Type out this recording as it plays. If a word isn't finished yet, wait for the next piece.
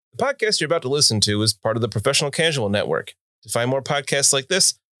podcast you're about to listen to is part of the Professional Casual Network. To find more podcasts like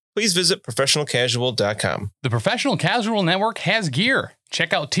this, please visit professionalcasual.com. The Professional Casual Network has gear.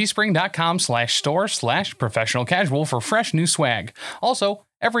 Check out teespring.com/store/professionalcasual for fresh new swag. Also,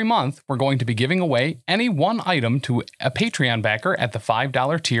 every month, we're going to be giving away any one item to a Patreon backer at the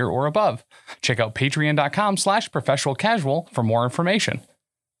 $5 tier or above. Check out patreon.com/professionalcasual for more information.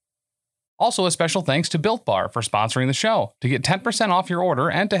 Also, a special thanks to Built Bar for sponsoring the show. To get 10% off your order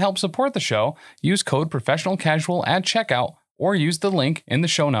and to help support the show, use code ProfessionalCasual at checkout or use the link in the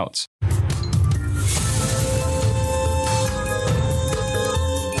show notes.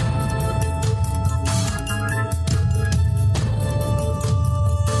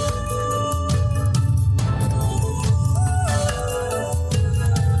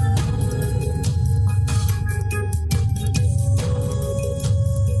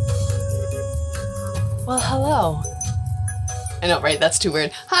 Well, hello. I know, right? That's too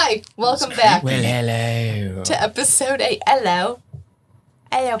weird. Hi, welcome back. Well, hello. To episode 8. Hello.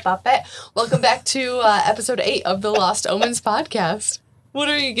 Hello, Puppet. Welcome back to episode 8 of the Lost Omens podcast. What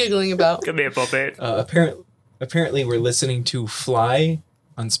are you giggling about? Come here, Puppet. Apparently, we're listening to Fly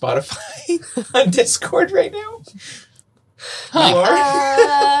on Spotify on Discord right now. You are?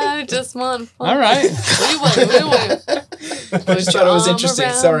 I just want fun. All right. We win. I just thought it was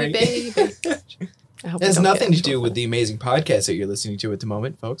interesting. Sorry. Me, baby. It has nothing to do with the amazing podcast that you're listening to at the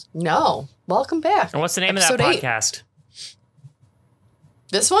moment, folks. No. Welcome back. And what's the name Episode of that 8. podcast?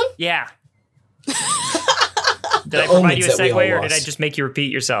 This one? Yeah. Did I Omens provide you a that we all segue, or did I lost. just make you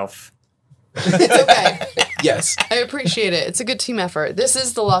repeat yourself? It's okay. Yes. I appreciate it. It's a good team effort. This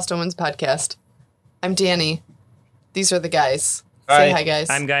is the Lost Omens podcast. I'm Danny. These are the guys. Say hi, guys.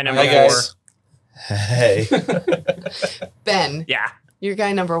 I'm guy number Hi, 4. guys. Hey. Ben. Yeah. You're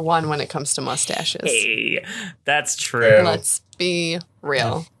guy number 1 when it comes to mustaches. Hey, that's true. Fair. Let's be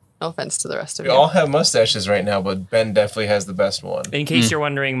real. No offense to the rest of We you. all have mustaches right now, but Ben definitely has the best one. In case you're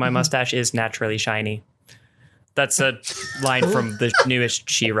wondering, my mustache is naturally shiny. That's a line from the newest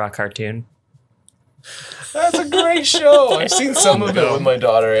She-Ra cartoon. That's a great show. I've seen some of it with my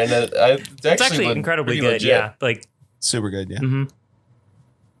daughter, and it's It's actually looked incredibly pretty good. legit. Yeah, like Super good, yeah. mhm.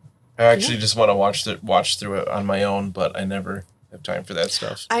 I actually just want to watch through it on my own, but I never have time for that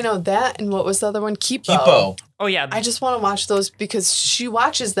stuff. I know that, and what was the other one? Kipo. Kipo. Oh yeah, I just want to watch those because she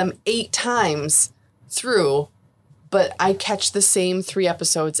watches them 8 times through, but I catch the same 3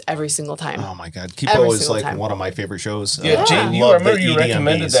 episodes every single time. Oh my god, Every Kipo is single like time. one of my favorite shows. Yeah, Jane, I love remember the you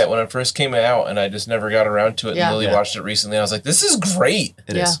recommended EDMBs. that when it first came out, and I just never got around to it. Yeah. And Lily Yeah. watched it recently, and I was like, "This is great."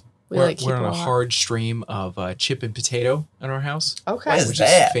 It is. We We're, like we're on Kipo a lot. hard stream of Chip and Potato in our house. Okay. What is Which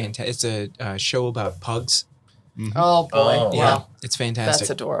that? is fantastic. It's a show about pugs. Oh boy. Oh. Yeah, Wow. it's fantastic.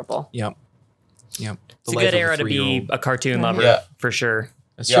 That's adorable. Yep. it's a good era to be a cartoon lover Yeah. for sure.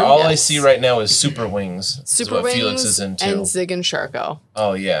 Yeah, all I Yes. see right now is Super Wings. Super is what Wings Felix is into. and Zig and Sharko.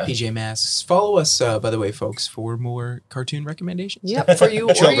 Oh yeah. PJ Masks. Follow us, by the way, folks, for more cartoon recommendations. Yep, for you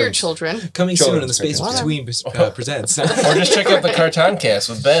or your Children's. children. Coming soon in the Children's Space cartoons. Between presents. Or just check out the Cartoon Cast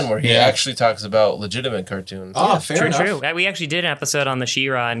with Ben, where he Yeah. actually talks about legitimate cartoons. Oh, fair True, enough. true. We actually did an episode on the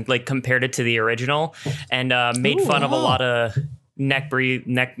She-Ra and like compared it to the original, and made fun of a lot of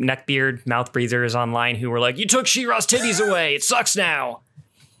neckbeard mouth breathers online who were like, "You took She-Ra's titties away. It sucks now."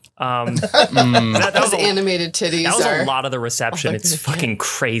 That was Those animated titties that was are. a lot of the reception. It's fucking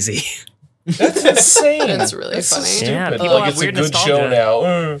crazy. That's insane. That's really so funny. stupid. Yeah, people Like have it's a weird good show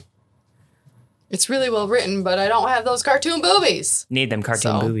nostalgia. now. It's really well written, but I don't have those cartoon boobies. Need them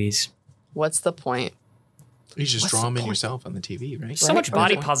cartoon So- boobies. What's the point? You just What's draw the them in point? yourself on the TV, right? So Right, much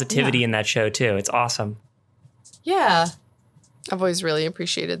body right. positivity in that show too. It's awesome. Yeah. I've always really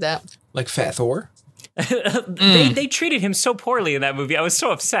appreciated that. Like Fat Thor. They treated him so poorly in that movie. I was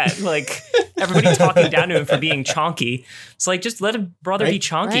so upset. Like everybody talking down to him for being chonky. It's like just let a brother be Right,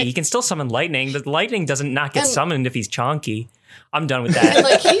 chonky. right. He can still summon lightning. The lightning doesn't not get And- summoned if he's chonky. I'm done with And that.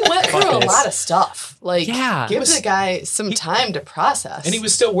 like he went Fuck through a this. lot of stuff. Like Yeah. give the guy some time to process. And he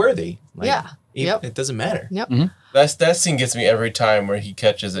was still worthy. Like, Yeah. Yep. It doesn't matter. Yep. That scene gets me every time where he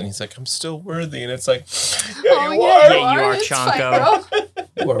catches it and he's like, "I'm still worthy," and it's like, "Yeah, Oh, you yeah, are." Yeah, you are, It's fine, Chonko. bro.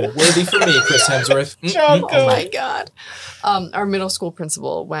 You are worthy for me, Chris Hemsworth. Chonko. Oh my god. Our middle school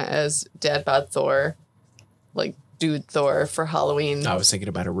principal went as Dad Bod Thor, like dude Thor for Halloween. I was thinking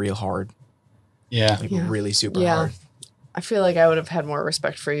about it real hard. Yeah. Like Yeah. really super Yeah. hard. I feel like I would have had more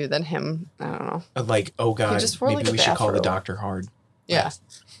respect for you than him. I don't know. Like, oh god, just wore, maybe like, a we should call the bathrobe. doctor hard. Yeah.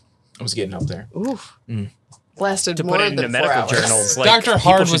 I was getting up there. Oof. Mm. Lasted To more put it into than 4 medical hours. journals. Like, Dr. people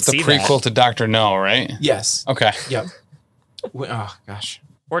Hard should was the see prequel that. to Dr. No, right? Yes. Okay. Yep. Oh gosh.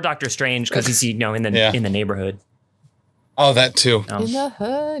 Or Doctor Strange because he's in the Yeah. in the neighborhood. Oh, that too. Oh. In the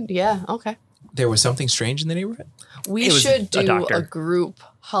hood. Yeah, okay. There was something strange in the neighborhood? We It was should a do doctor. a group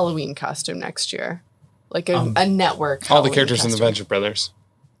Halloween costume next year. Like a network. All the Halloween characters in the costume. Venture Brothers.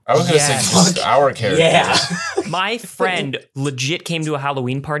 I was going to Yes. say just our characters. Yeah. My friend legit came to a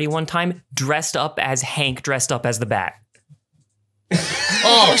Halloween party one time dressed up as Hank, dressed up as the Bat.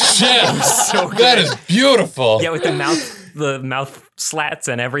 Oh, shit. So good. That is beautiful. Yeah, with the mouth slats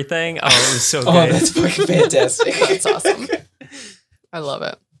and everything. Oh, it was so good. Oh, that's fucking fantastic. That's awesome. I love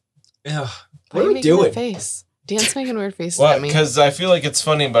it. Ugh. Why What are we making that doing? Face? Dan's making weird faces Well, at me. because I feel like it's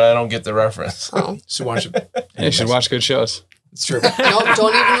funny, but I don't get the reference. Oh. Should watch it. You should watch good shows. It's true. No,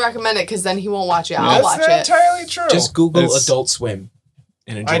 don't even recommend it because then he won't watch it. I'll That's watch not it. entirely true. Just Google It's- Adult Swim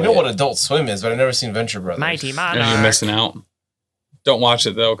and enjoy I know it. what Adult Swim is, but I've never seen Venture Brothers. Mighty Yeah, Monarch. you're missing out. Don't watch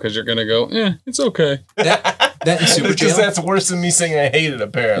it, though, because you're going to go, it's okay. That and Super Because Jail. that's worse than me saying I hate it,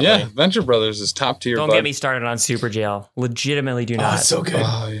 apparently. Yeah, Venture Brothers is top tier. Don't bud. get me started on Super Jail. Legitimately do Oh, not. it's so good.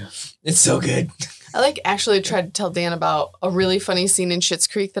 Oh, yeah. It's so good. I actually tried to tell Dan about a really funny scene in Schitt's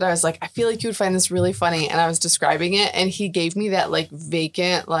Creek that I was like, I feel like you would find this really funny. And I was describing it and he gave me that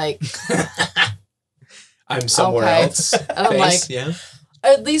vacant, I'm somewhere Okay. else. and I'm Face, like, yeah.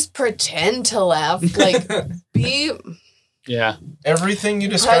 at least pretend to laugh. Be Yeah. Everything you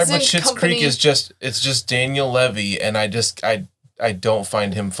describe with Present Schitt's company- Creek is just Daniel Levy, and I don't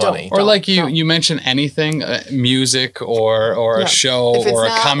find him funny. Or Don't- like you don't. mention anything, music or Yeah. a show If it's or a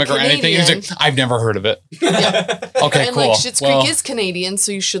not comic or anything. You're Canadian- like, I've never heard of it. Okay, and cool. Schitt's Well, Creek is Canadian,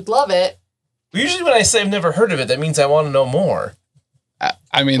 so you should love it. Usually when I say I've never heard of it, that means I want to know more.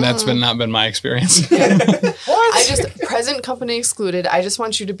 I mean, that's not been my experience. I just present company excluded. I just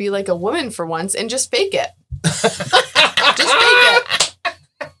want you to be like a woman for once and just fake it. Just fake it.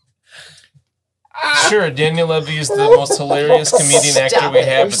 Sure, Daniel Levy is the most hilarious comedian actor Stop we it.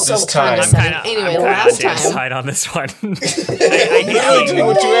 have You're at so this time. condescending. Anyway, last time- side on this one. I hate doing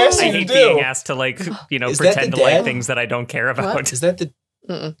what you asked I me to hate do. being asked to Is that pretend the to like dad? things that I don't care about. Is that the...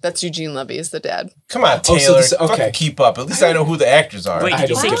 That's Eugene Levy is the dad. Come on, so Taylor. this- okay. Fucking keep up. At least I know who the actors are. Wait, I did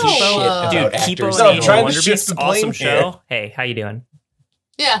you don't say give a Wow. shit Kipo? about Dude, actors. Kipo No, I'm and trying Angel to Wonder shift Beast, the awesome blame here. show. Hey, how you doing?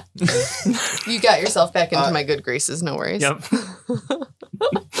 Yeah. You got yourself back into my good graces, no worries. Yep.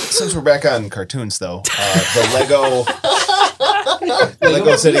 Since we're back on cartoons, though, the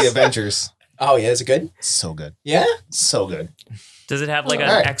Lego City Adventures, Oh, yeah. Is it good? so good, Yeah? so good. Does it have like an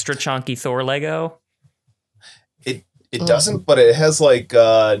Alright. extra chunky Thor Lego? It doesn't, but it has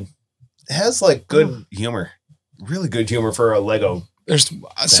good humor, really good humor for a Lego.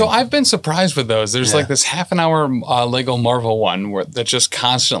 So I've been surprised with those. There's Yeah. like this half an hour Lego Marvel one that just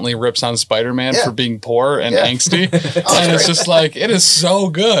constantly rips on Spider-Man Yeah. for being poor and Yeah. angsty. And it's just like, it is so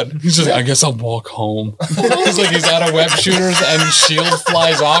good. He's just, I guess I'll walk home. It's like he's out of web shooters and S.H.I.E.L.D.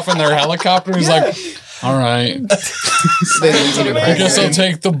 flies off in their helicopter. He's like, all right, I guess I'll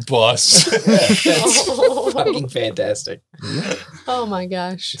take the bus. That's fucking fantastic. Oh my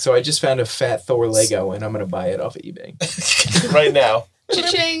gosh. So I just found a fat Thor Lego and I'm going to buy it off of eBay. Right now.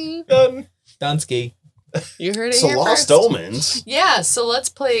 Cha-ching. Done. Dunsky. You heard it So here Lost first. Omens. Yeah, so let's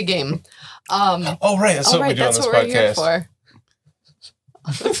play a game. Oh, right. That's what we do on that's this what we're here podcast.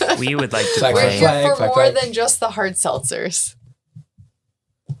 for. We would like to Flag, We're play. here for flag, more flag. than just the hard seltzers.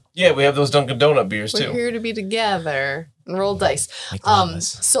 Yeah, we have those Dunkin' Donut beers, We're too. here to be together and roll dice. Like llamas.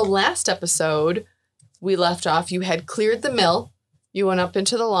 So last episode, we left off. You had cleared the mill. You went up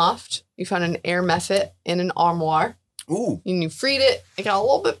into the loft. You found an air method in an armoire. Ooh, And you freed it. It got a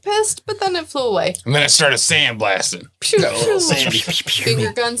little bit pissed, but then it flew away. And then it started sandblasting. Pew, got a little pew. sandy.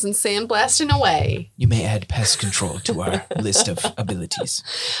 Finger guns and sandblasting away. You may add pest control to our list of abilities.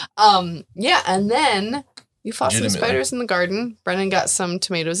 Yeah, and then you fought some Legitimately. spiders in the garden. Brennan got some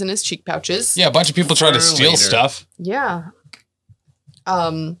tomatoes in his cheek pouches. Yeah, a bunch of people tried to For steal later. stuff. Yeah.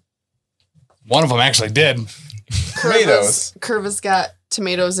 One of them actually did. Tomatoes. Curva's got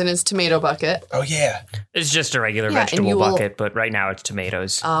tomatoes in his tomato bucket. Oh, yeah. It's just a regular Yeah, and vegetable you will- bucket, but right now it's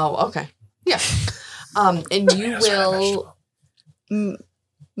tomatoes. Oh, okay. Yeah. And you will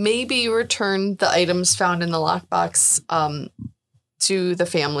maybe return the items found in the lockbox to the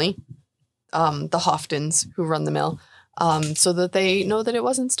family, the Hoftons who run the mill, so that they know that it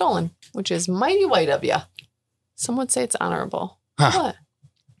wasn't stolen, which is mighty white of you. Some would say it's honorable. Huh. What?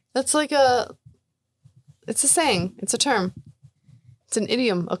 That's it's a saying. It's a term. It's an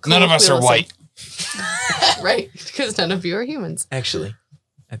idiom. None of us are white. Right, because none of you are humans. Actually,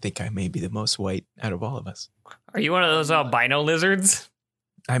 I think I may be the most white out of all of us. Are you one of those albino lizards?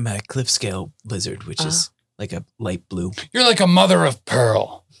 I'm a cliff scale lizard, which is like a light blue. You're like a mother of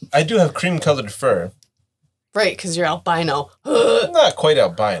pearl. I do have cream-colored fur. Right, because you're albino. Not quite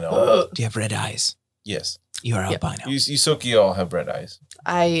albino. Do you have red eyes? Yes. You're Yep. albino. You Yusoki all have red eyes.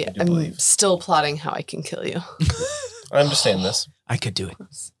 I do am believe. still plotting how I can kill you I understand this. I could do it.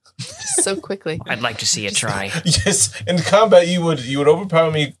 just so quickly. I'd like to see it try. Yes, in combat you would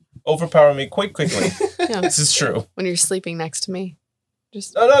overpower me quite quickly. Yeah. This is true. When you're sleeping next to me.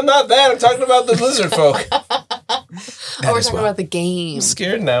 Just No, not that. I'm talking about the lizard folk. oh, we're as talking well. about the game. I'm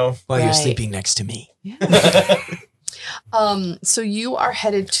scared now. While you're Right. sleeping next to me. So you are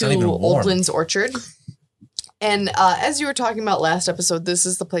headed not to even warm. Oldland's Orchard. And as you were talking about last episode, this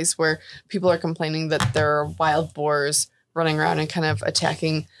is the place where people are complaining that there are wild boars running around and kind of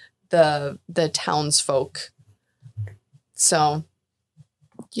attacking the townsfolk. So,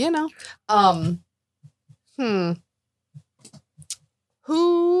 you know,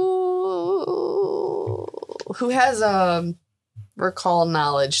 who has recall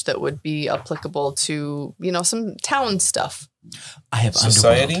knowledge that would be applicable to, you know, some town stuff? I have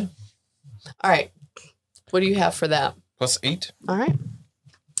Society Underworld. All right. What do you have for that? +8. All right.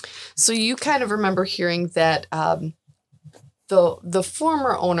 So you kind of remember hearing that the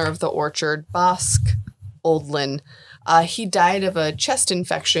former owner of the orchard, Bosk Oldland, he died of a chest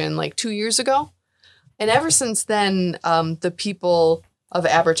infection like 2 years ago. And ever since then, the people of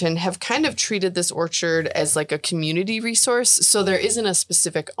Aberton have kind of treated this orchard as like a community resource. So there isn't a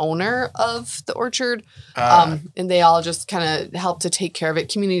specific owner of the orchard. And they all just kind of help to take care of it,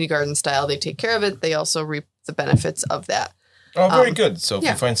 community garden style. They take care of it. They also reap the benefits of that. Oh, very good. So if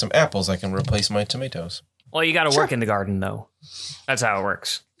yeah. you find some apples, I can replace my tomatoes. Well, you got to work in the garden, though. That's how it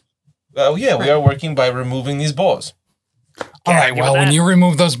works. Oh, yeah, we are working by removing these boars. All right, give well, it when that. you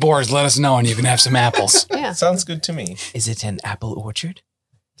remove those boars, let us know and you can have some apples. Yeah, Sounds good to me. Is it an apple orchard?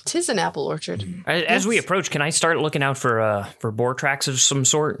 'tis an apple orchard. As we approach, can I start looking out for boar tracks of some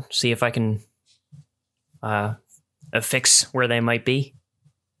sort? See if I can affix where they might be.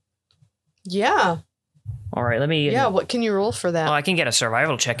 Yeah. All right, let me. Yeah. What can you roll for that? Well, I can get a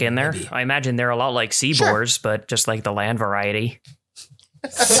survival check in there. Maybe. I imagine they're a lot like sea Sure. boars, but just like the land variety.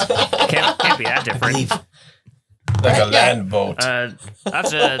 Can't be that I different. believe. Like a Yeah. land boat.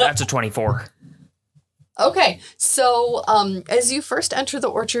 That's a 24. Okay, so as you first enter the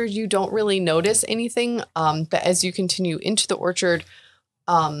orchard, you don't really notice anything, but as you continue into the orchard,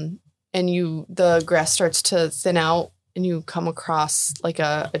 and the grass starts to thin out, and you come across like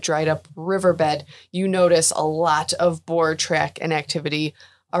a dried up riverbed, you notice a lot of boar track and activity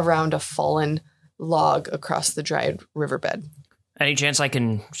around a fallen log across the dried riverbed. Any chance I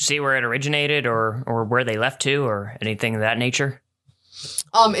can see where it originated or where they left to or anything of that nature?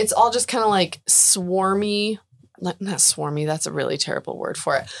 It's all just kind of like swarmy, not swarmy, that's a really terrible word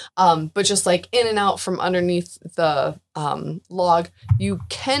for it. But just like in and out from underneath the log, you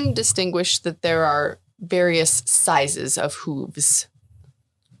can distinguish that there are various sizes of hooves.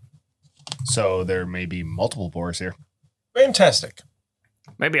 So there may be multiple boars here. Fantastic.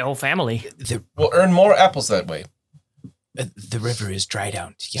 Maybe a whole family. We'll earn more apples that way. The river is dried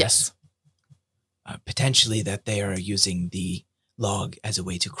out, yes. Potentially that they are using the log as a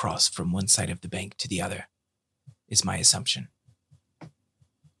way to cross from one side of the bank to the other, is my assumption.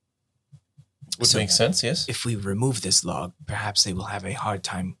 Would So- make sense, yes. If we remove this log, perhaps they will have a hard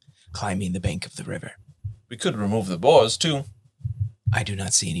time climbing the bank of the river. We could remove the boars, too. I do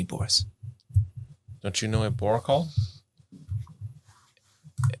not see any boars. Don't you know a boar call?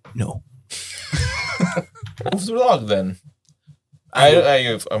 No. Move the log, then.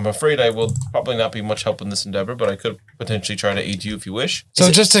 I'm afraid I will probably not be much help in this endeavor, but I could potentially try to aid you if you wish.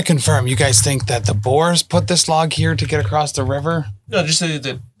 So just to confirm, you guys think that the boars put this log here to get across the river? No, just say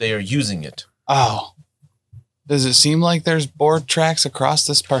that they are using it. Oh. Does it seem like there's boar tracks across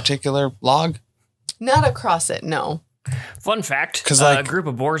this particular log? Not across it, no. Fun fact, 'Cause, a like- group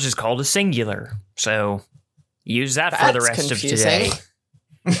of boars is called a singular. So use that for the That's rest confusing. of today.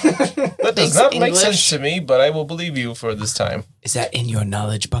 That does Thanks, not make English. sense to me, but I will believe you for this time. Is that in your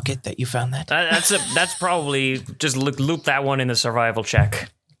knowledge bucket that you found that? That's probably just loop that one in the survival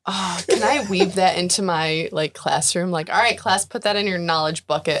check. Oh, can I weave that into my like classroom? Like, all right, class, put that in your knowledge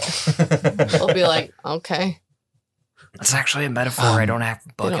bucket. We'll be like, okay. That's actually a metaphor. I don't have a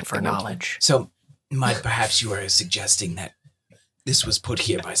don't bucket for think I'm- knowledge. So, Mud, perhaps you are suggesting that this was put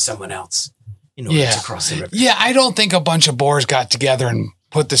here by someone else in order Yeah. to cross the river. Yeah, I don't think a bunch of boars got together and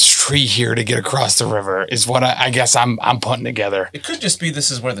put this tree here to get across the river is what I guess I'm putting together. It could just be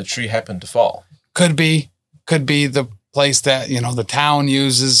this is where the tree happened to fall. Could be the place that, the town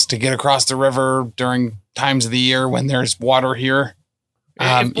uses to get across the river during times of the year when there's water here.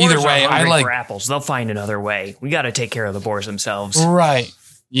 If boars Either are way, I hungry like for apples. They'll find another way. We got to take care of the boars themselves. right.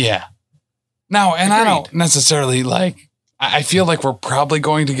 Yeah. No, and I don't necessarily I feel like we're probably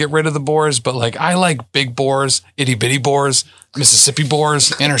going to get rid of the boars, but like I like big boars, itty bitty boars, Mississippi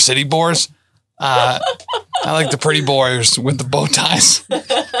boars, inner city boars. I like the pretty boars with the bow ties.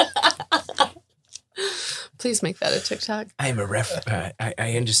 Please make that a TikTok. I am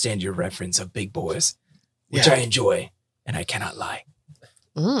I understand your reference of big boars, which I enjoy, and I cannot lie.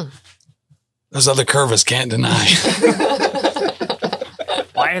 Those other curvers can't deny.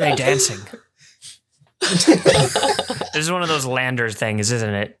 Why are they dancing? This is one of those Lander things,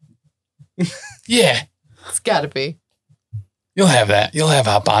 isn't it? Yeah, It's got to be. you'll have that. You'll have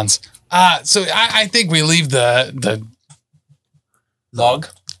hop-ons. So I think we leave the Log.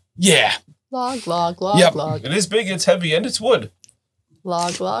 yeah. Log. Yep. Log. It is big, it's heavy, and it's wood.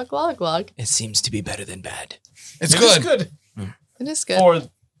 Log. It seems to be better than bad. It's It good. is good It is good. for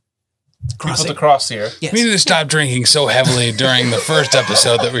people Crossing. to cross here. Yes. We need to stop drinking so heavily during the first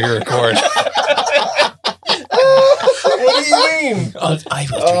episode that we record. What do you mean? I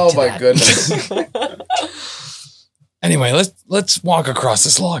will drink to that. goodness. Anyway, let's walk across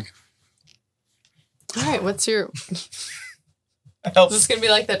this log. All right, what's your... Help. Is this going to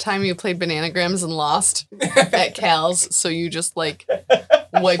be like that time you played Bananagrams and lost at Cal's, so you just, like,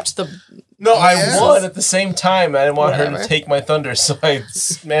 wiped the... No, I Yeah. won at the same time. I didn't want her Whatever. to take my thunder, so I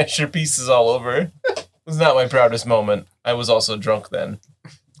smashed her pieces all over. It was not my proudest moment. I was also drunk then.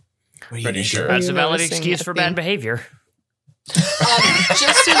 What do you Pretty need? sure. That's a you valid noticing excuse that for theme? bad behavior.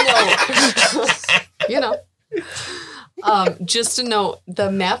 Just to note, just to note,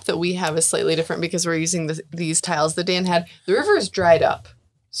 the map that we have is slightly different because we're using these tiles that Dan had. The river is dried up,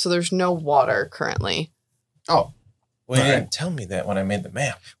 so there's no water currently. Oh, Well, you didn't tell me that when I made the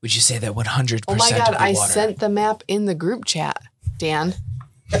map. Would you say that 100% Oh my god, of the I water... sent the map in the group chat, Dan.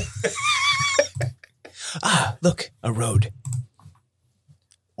 Ah, look, a road.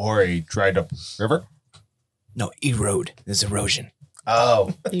 or a dried up river. No, erode. There's erosion.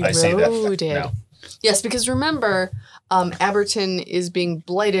 Oh, I see that Eroded. now. Yes, because remember, Aberton is being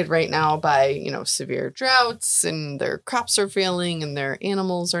blighted right now by, severe droughts, and their crops are failing, and their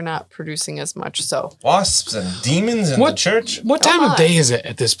animals are not producing as much. So, Wasps and demons in the church. What Come time of on. day is it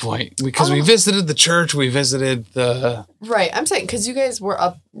at this point? Because we visited the church, we visited the... right, I'm saying, because you guys were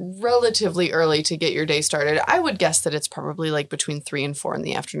up relatively early to get your day started, I would guess that it's probably like between 3 and 4 in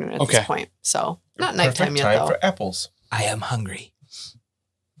the afternoon at Okay. this point. So, not nighttime Perfect yet, time though. for apples. I am hungry.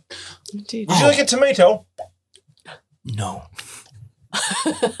 Indeed. Would you like a tomato? No.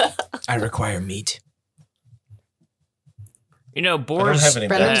 I require meat. Boars. have any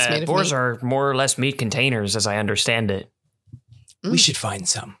Brendan's made of Boars meat. are more or less meat containers, as I understand it. We should find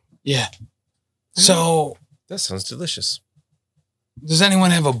some. Yeah. So, That sounds delicious. does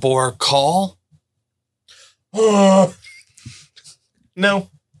anyone have a boar call? No,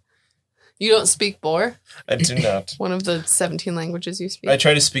 You don't speak Boar, I do not. one of the 17 languages you speak. I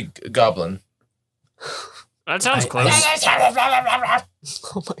try to speak goblin. That sounds I- close.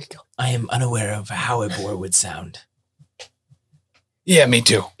 Oh my god. I am unaware of how a boar would sound. Yeah, me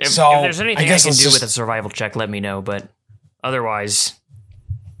too. If, So, if there's anything I, guess can let's do just- with a survival check, let me know. But otherwise,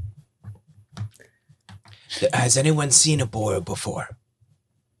 Has anyone seen a boar before?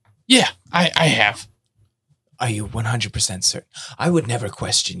 Yeah, I have. Are you 100% certain? I would never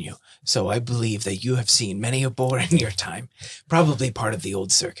question you, so I believe that you have seen many a boar in your time, probably part of the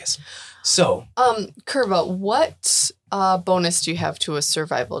old circus. So, Curva, what bonus do you have to a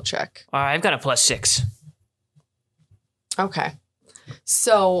survival check? I've got a +6. Okay.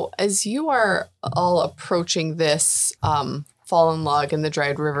 So as you are all approaching this fallen log in the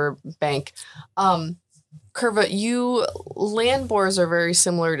dried river bank, Curva, land boars are very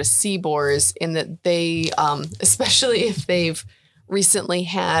similar to sea boars in that they, especially if they've recently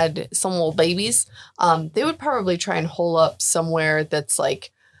had some little babies, they would probably try and hole up somewhere that's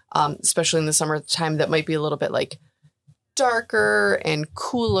like, especially in the summertime, that might be a little bit like darker and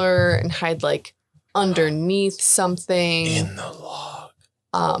cooler and hide like underneath something. In the log.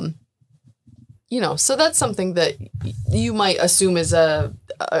 So that's something that you might assume is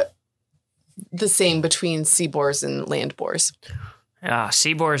the same between sea boars and land boars.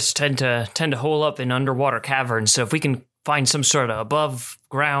 Sea boars tend to hole up in underwater caverns. So if we can find some sort of above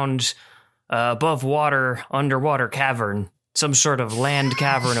ground, above water, underwater cavern, some sort of land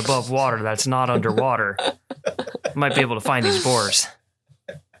cavern above water that's not underwater, might be able to find these boars.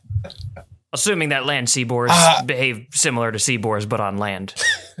 Assuming that land sea boars behave similar to sea boars, but on land.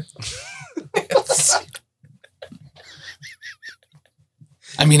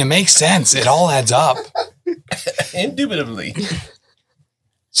 I mean, it makes sense. It all adds up. Indubitably.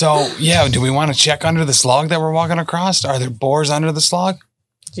 So, yeah, do we want to check under this log that we're walking across? Are there boars under this log?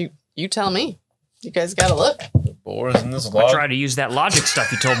 You tell me. You guys got to look. Boars in this I log. try to use that logic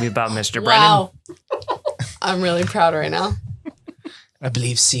stuff you told me about, Mr. Wow. I'm really proud right now. I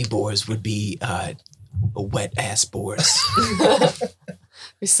believe sea boars would be wet ass boars.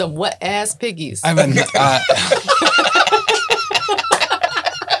 There's some wet ass piggies. I've been.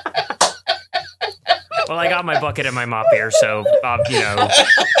 Well, I got my bucket and my mop here, so,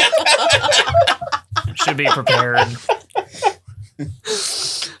 should be prepared.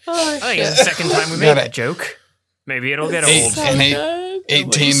 Oh, I think it's the second time we made that joke. Maybe it'll get old. And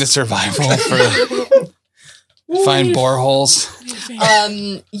 18 to survival for find boreholes.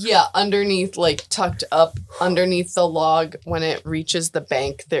 Yeah, underneath, like tucked up underneath the log, when it reaches the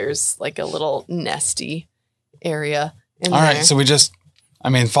bank, there's like a little nesty area in All there. right, so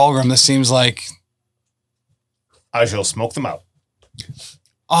Fulgrim, this seems like. I shall smoke them out.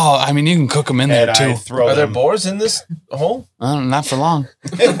 Oh, you can cook them in there And too. I throw Are there them. boars in this hole? Not for long.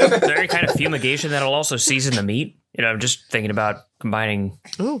 Is there any kind of fumigation that'll also season the meat? I'm just thinking about combining.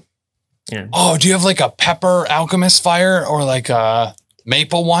 Ooh. Oh, do you have like a pepper alchemist fire or like a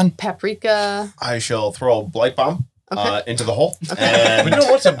maple one? Paprika. I shall throw a blight bomb into the hole. Okay. And We don't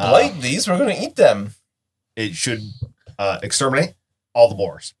want to blight these. We're going to eat them. it should exterminate all the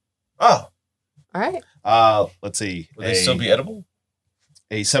boars. Oh, All right. Let's see. will they still be edible?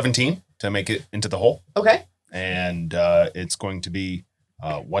 A 17 to make it into the hole. Okay. And it's going to be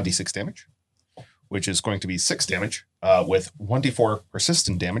 1d6 damage, which is going to be 6 damage with 1d4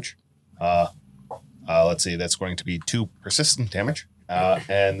 persistent damage. Let's see, that's going to be 2 persistent damage.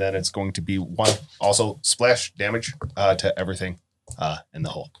 And then it's going to be 1 also splash damage to everything in the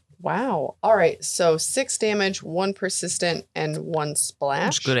hole. Wow. All right. So 6 damage, 1 persistent, and 1 splash.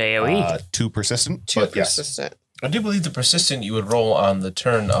 That's good AoE. 2 persistent. 2 but yes. persistent. I do believe the persistent you would roll on the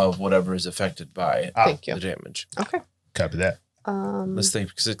turn of whatever is affected by Thank you. the damage. Okay. Copy that. Unless they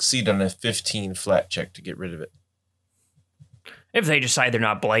succeed on a 15 flat check to get rid of it. If they decide they're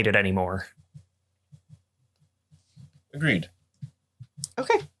not blighted anymore. Agreed.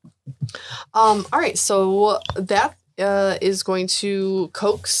 Okay. All right. So that is going to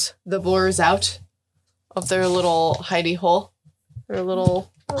coax the boars out of their little hidey hole, their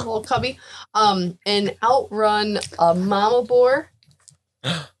little cubby, and outrun a mama boar.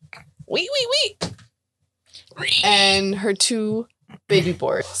 Wee. And her 2 baby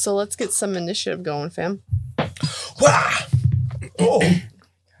boars. So let's get some initiative going, fam. Wah! Oh.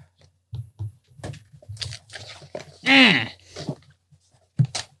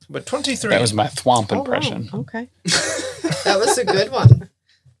 But 23. That was my thwomp Oh, wow. impression. Okay. That was a good one.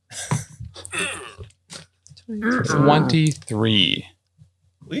 23.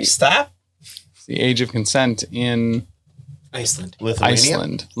 Will you stop? It's the age of consent in Iceland.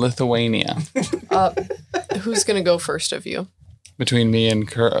 Iceland, Lithuania. Who's going to go first of you? Between me and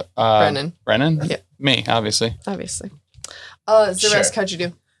Brennan. Brennan? Yeah. Me, obviously. Obviously. Zaresk, Sure. how'd you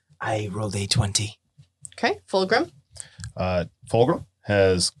do? I rolled a 20. Okay. Fulgrim. Fulgrim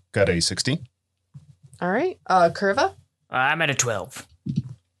has got a 16. All right. Curva. I'm at a 12.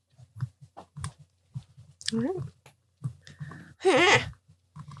 All right. I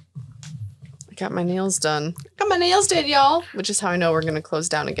got my nails done. Got my nails did, y'all. Which is how I know we're going to close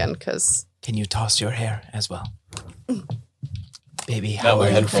down again, because... Can you toss your hair as well? Baby, Now how with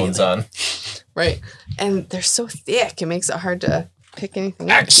are you headphones feeling? on. Right. And they're so thick, it makes it hard to pick anything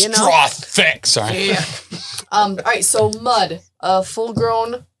up, Extra you know? thick. Sorry. Yeah. All right, so Mud, a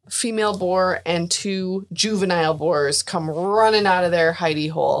full-grown female boar and 2 juvenile boars come running out of their hidey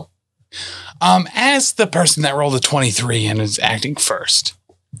hole. As the person that rolled a 23 and is acting first,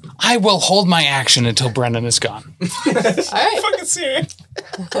 I will hold my action until Brennan is gone. All right. Fucking serious.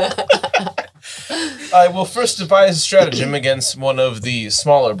 I will first devise a stratagem against one of the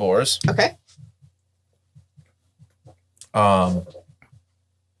smaller boars. Okay.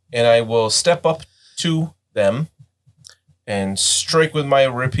 And I will step up to them and strike with my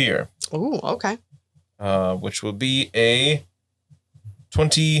rapier, Ooh, okay. which will be a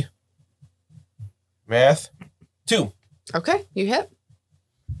 20 math 2. Okay, you hit.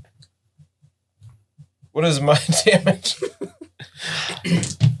 What is my damage?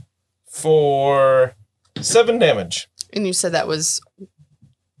 For 7 damage. And you said that was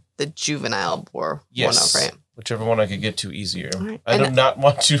the juvenile boar Yes. one of, right? Whichever one I could get to easier. All right. I do And- not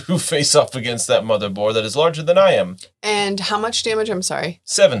want to face off against that mother boar that is larger than I am. And how much damage? I'm sorry.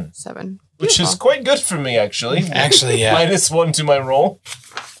 7, 7. which is quite good for me, actually. Actually, yeah. -1 to my roll.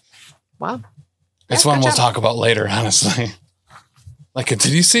 Wow. It's Yeah, one good we'll job. talk about later, honestly. Like, did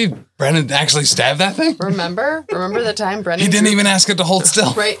you see Brennan actually stab that thing? Remember the time Brennan He didn't drew- even ask it to hold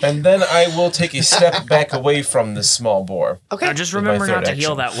still. Right. And then I will take a step back away from this small boar. Okay. Now just With my remember third not to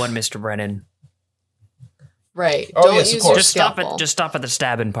heal action. that one, Mr. Brennan. Right. Oh, Don't yes, of use course. your Just stop scalpel. it. Just stop at the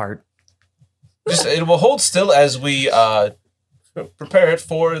stabbing part. It will hold still as we prepare it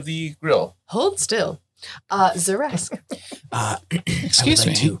for the grill. Hold still. Zaresk. Excuse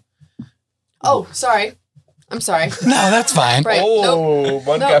me. Oh, sorry. I'm sorry. No, that's fine. Right. Nope.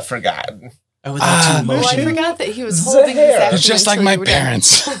 One Nope. got forgotten. I would like to Oh, I motion. forgot that he was holding his action. It's just like until my you were done.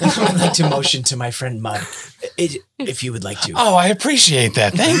 parents. I would like to motion to my friend Mud, if you would like to. Oh, I appreciate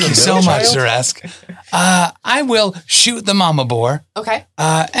that. Thank you so much, Zaresk. I will shoot the mama boar. Okay.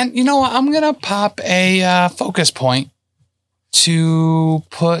 And you know what? I'm going to pop a focus point to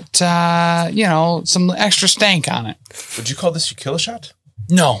put, some extra stank on it. Would you call this your kill shot?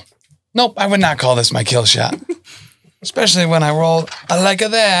 No. Nope, I would not call this my kill shot. Especially when I rolled like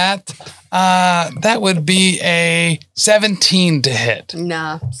that. That would be a 17 to hit.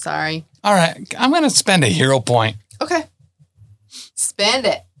 Nah, sorry. All right, I'm going to spend a hero point. Okay. Spend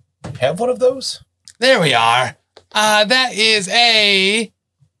it. Have one of those? There we are. That is a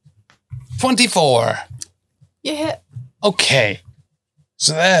 24. You hit. Okay.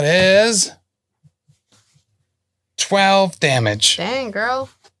 So that is 12 damage. Dang, girl.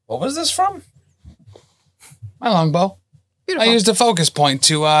 What was this from? My longbow. Beautiful. I used a focus point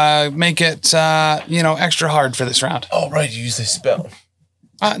to make it, extra hard for this round. Oh, right. You used a spell.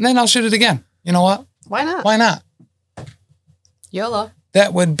 And then I'll shoot it again. You know what? Why not? Why not? YOLO.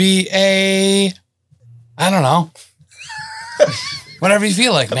 That would be I don't know. Whatever you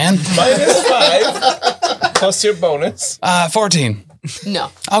feel like, man. -5 plus your bonus. 14.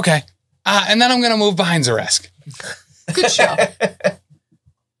 No. Okay. And then I'm going to move behind Zaresk. Good show.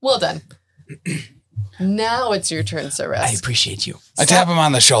 Well done. Now it's your turn, Sir I Rest. appreciate you. I tap him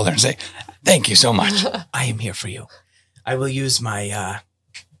on the shoulder and say, thank you so much. I am here for you. I will use my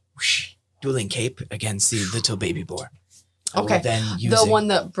dueling cape against the little baby boar. I will Okay. then use The one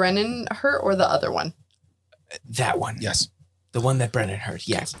that Brennan hurt or the other one? that one. Yes. The one that Brennan hurt.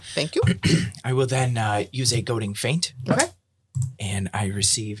 Yes. Thank you. I will then use a goading feint. Okay. And I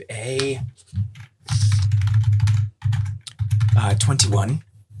receive a 21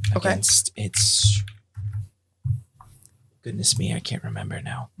 Okay. against its. Goodness me, I can't remember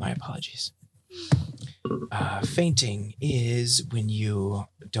now. My apologies. Fainting is when you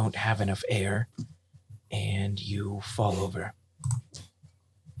don't have enough air and you fall over.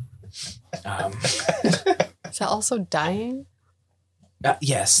 Is that also dying?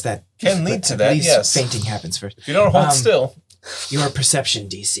 Yes, that Can lead to at that, least yes. Fainting happens first. If you don't hold still. Your perception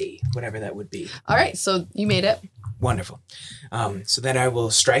DC, whatever that would be. All right, so you made it. Wonderful. So then I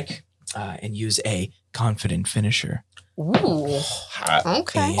will strike and use a confident finisher. Ooh. Hot.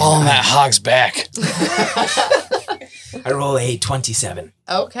 Okay. All in that hog's back. I roll a 27.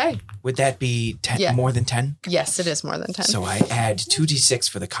 Okay. Would that be 10, Yeah. more than 10? Yes, it is more than 10. So I add 2d6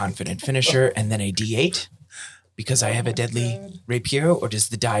 for the confident finisher and then a d8 because I have a deadly rapier, or does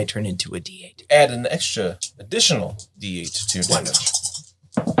the die turn into a d8? Add an additional D8 to your damage.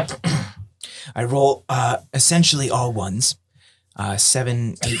 I roll essentially all ones.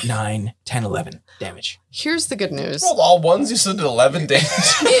 7, 8, 9, 10, 11 damage. Here's the good news. Rolled all ones, you still did 11 damage.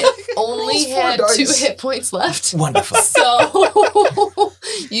 It only Rolls 4 had dice. 2 hit points left. Wonderful. So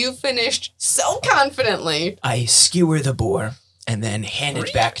you finished so confidently. I skewer the boar and then hand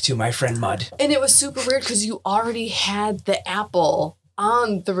it back to my friend Mud. And it was super weird because you already had the apple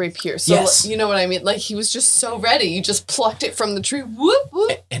on the rapier. So Yes. you know what I mean? Like he was just so ready. You just plucked it from the tree. Whoop,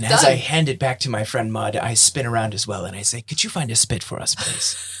 whoop. And as done. I hand it back to my friend Mud, I spin around as well and I say, could you find a spit for us,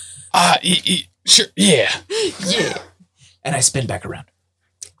 please? Sure, yeah. Yeah. And I spin back around.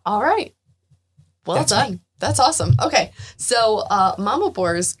 All right. Well That's done. me. That's awesome. Okay. So Mama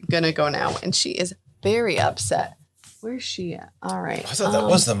Boar's gonna go now, and she is very upset. Where's she at? All right. I thought that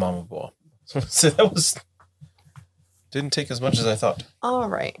was the mama ball. So that was... Didn't take as much as I thought. All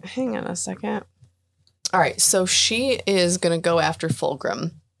right. Hang on a second. All right. So she is gonna go after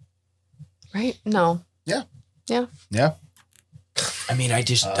Fulgrim. Right? No. Yeah. I mean, I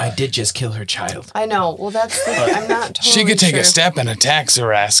did just kill her child. I know. Well, that's the I'm not totally She could take sure. a step and attack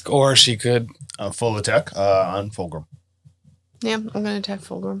Zaresk, or she could. Full attack on Fulgrim. Yeah, I'm gonna attack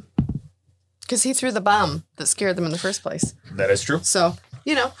Fulgrim. Because he threw the bomb that scared them in the first place. That is true. So,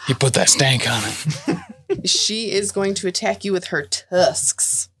 you know, He put that stank on it. she is going to attack you with her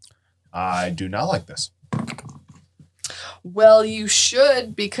tusks. I do not like this. Well, you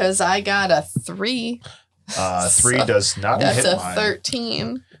should, because I got a 3. 3 So, does not That's hit a mine.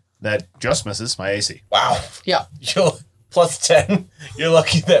 13. That just misses my AC. Wow. Yeah. You're plus 10. You're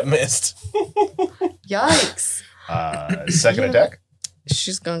lucky that missed. Yikes. Second attack.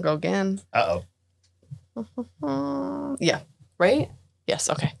 She's going to go again. Uh-oh. Yeah. Right? Yes.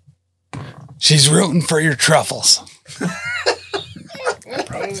 Okay. She's rooting for your truffles.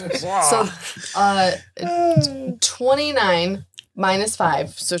 So, 29 minus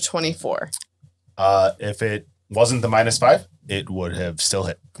 5, so 24. If it wasn't the -5, it would have still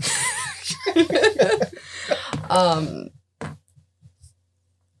hit.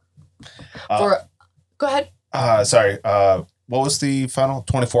 Go ahead. Sorry. What was the final?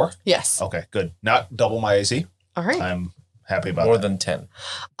 24? Yes. Okay, good. Not double my AC. All right. I'm happy about More that. than 10.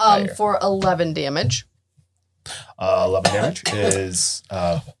 For 11 damage. 11 damage is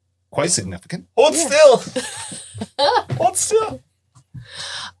quite significant. Hold still. Hold still.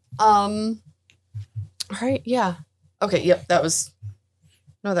 All right. Yeah. Okay. Yep. That was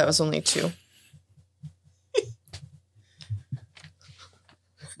only 2.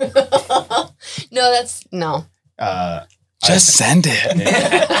 No. Just send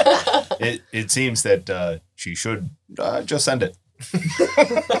it. It seems that she should just send it.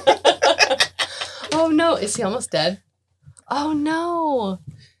 Oh no, is he almost dead? Oh no.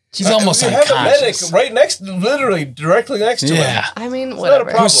 He's almost we have a medic unconscious. right next, literally directly next to him. Yeah. I mean, not a whatever.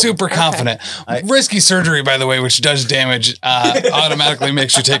 problem. Who's super confident. Risky surgery, by the way, which does damage, automatically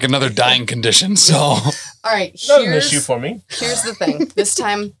makes you take another dying condition. So, All right, Not an issue for me. here's the thing. This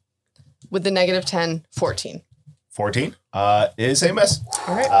time with the -10, 14. 14 is a miss.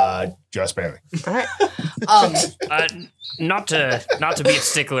 All right. Just barely. All right. Not to be a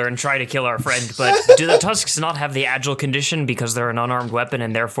stickler and try to kill our friend, but do the tusks not have the agile condition because they're an unarmed weapon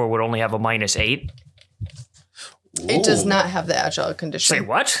and therefore would only have a -8? It does not have the agile condition. Say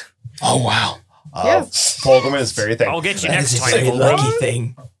what? oh wow. Yeah. Fulgrim is very thankful. I'll get you That next is a time. very Fulgrim. lucky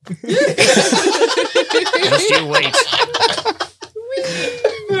thing. Just you wait.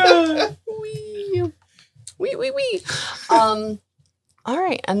 Wee. All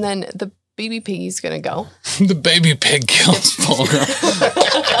right, and then the baby piggy's gonna go. The baby pig kills Fulgrim.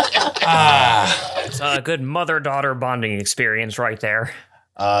 It's a good mother-daughter bonding experience right there.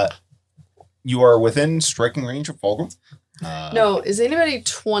 You are within striking range of Fulgrim. No, is anybody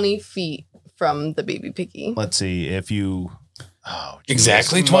 20 feet from the baby piggy? Let's see if you.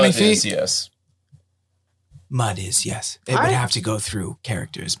 Exactly 20 Mud is, feet? yes. Mud is, yes. It All would right. have to go through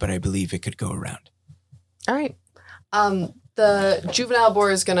characters, but I believe it could go around. All right. The juvenile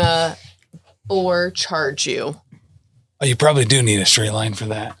boar is gonna boar charge you. Oh, you probably do need a straight line for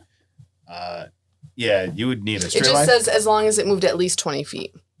that. Yeah, you would need a It straight just line. says as long as it moved at least 20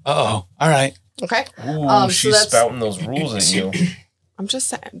 feet. Uh-oh. All right. Okay. Ooh, So she's that's- spouting those rules at you. I'm just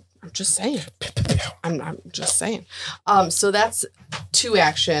saying. I'm just saying. So that's 2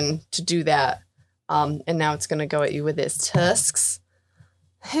 action to do that. And now it's gonna go at you with its tusks.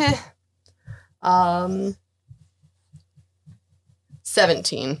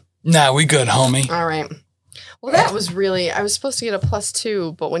 17. Nah, we good, homie. All right. Well, that was really. I was supposed to get a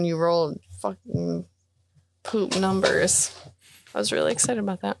 +2, but when you rolled fucking poop numbers, I was really excited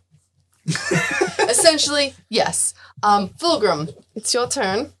about that. Essentially, yes. Fulgrim, it's your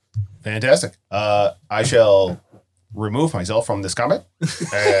turn. Fantastic. I shall remove myself from this combat.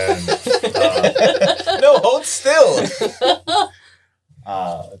 And No, hold still.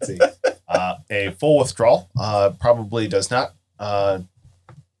 let's see. A full withdrawal probably does not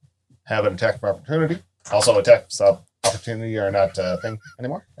have an attack of opportunity. Also, attacks of opportunity are not a thing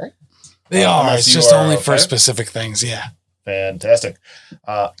anymore, right? They are. unless It's you just are only a for fighter. specific things. Yeah. Fantastic.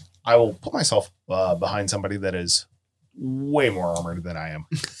 I will put myself behind somebody that is way more armored than I am.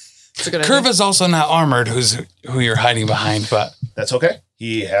 It's a good idea. Curva's also not armored, who you're hiding behind, but That's okay.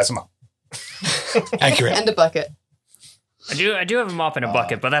 He has him up. accurate. And a bucket. I do have a mop and a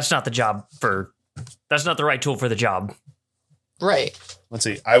bucket, but that's not the job for. That's not the right tool for the job. Right. Let's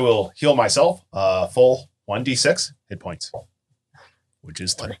see. I will heal myself full 1d6 hit points, which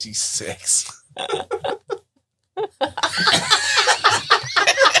is 3. 26.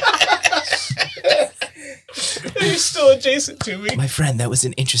 You're still adjacent to me. My friend, that was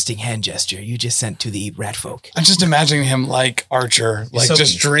an interesting hand gesture you just sent to the rat folk. I'm just imagining him like Archer, like So-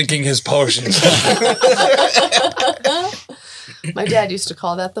 just drinking his potions. My dad used to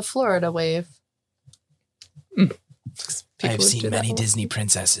call that the Florida wave. People I've would seen do that many one. Disney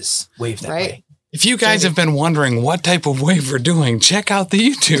princesses wave that Right. way. If you guys have been wondering what type of wave we're doing, check out the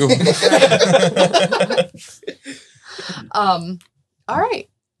YouTube. All right.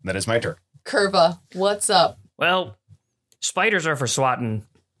 That is my turn. Curva, what's up? Well, spiders are for swatting,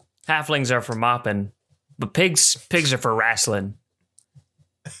 halflings are for mopping, but pigs are for wrestling.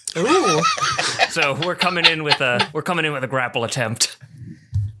 Ooh. So we're coming in with a grapple attempt.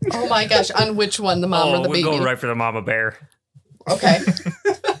 Oh my gosh. On which one? The mom or the we're baby? going right for the mama bear. Okay.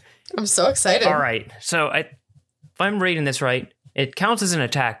 I'm so excited. All right. So if I'm reading this right, It counts as an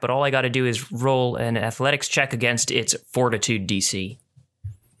attack, but all I got to do is roll an athletics check against its fortitude DC.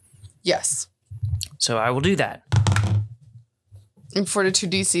 Yes. So I will do that. And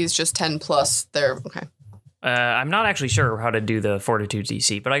Fortitude DC is just 10 plus their... Okay. I'm not actually sure how to do the fortitude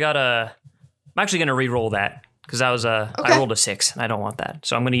DC, but I'm actually going to re-roll that because I rolled a 6 and I don't want that.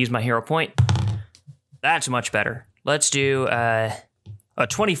 So I'm going to use my hero point. That's much better. Let's do a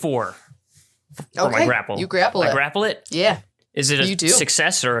 24 for my grapple. You grapple it. I grapple it? Yeah. Is it a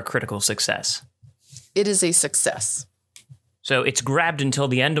success or a critical success? It is a success. So it's grabbed until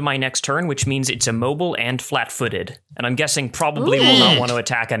the end of my next turn, which means it's immobile and flat-footed. And I'm guessing probably will not want to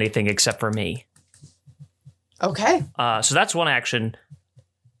attack anything except for me. Okay. So that's one action.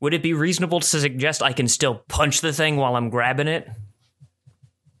 Would it be reasonable to suggest I can still punch the thing while I'm grabbing it?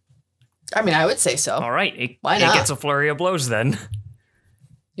 I mean, I would say so. All right. Why not? It gets a flurry of blows then.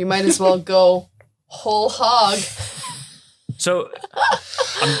 You might as well go whole hog. So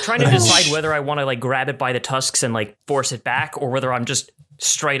I'm trying to decide whether I want to like grab it by the tusks and like force it back, or whether I'm just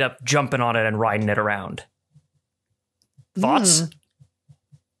straight up jumping on it and riding it around. Thoughts?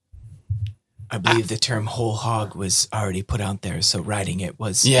 I believe the term whole hog was already put out there, so riding it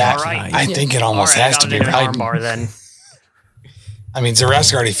was... Yeah, all right. I think it almost All right, has to be an riding. armbar then. I mean,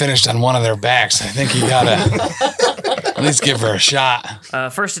 Zaresk already finished on one of their backs. I think you gotta at least give her a shot.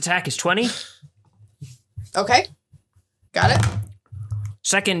 First attack is 20. Okay. Got it.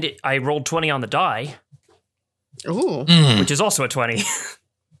 Second, I rolled 20 on the die, Ooh. which is also a 20.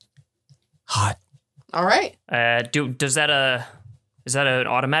 Hot. All right. Is that an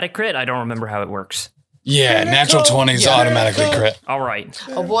automatic crit? I don't remember how it works. Yeah, natural 20s automatically crit. All right.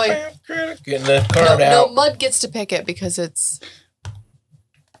 Oh, boy. Getting the card No, out. Mud gets to pick it because it's...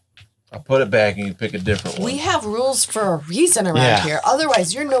 I'll put it back and you pick a different one. We have rules for a reason around here.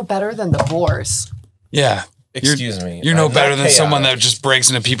 Otherwise, you're no better than the Boars. Yeah. Excuse me. You're no I'm better not than someone chaotic. that just breaks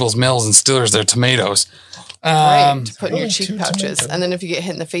into people's mills and steals their tomatoes. Right. To put in your only cheek 2 pouches. tomatoes. And then if you get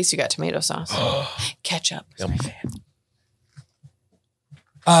hit in the face, you got tomato sauce. Ketchup.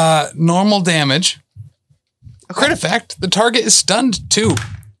 Normal damage. Crit effect. The target is stunned too.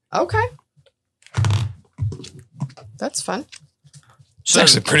 Okay. That's fun. It's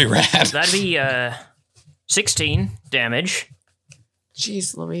actually pretty rad. That'd be 16 damage.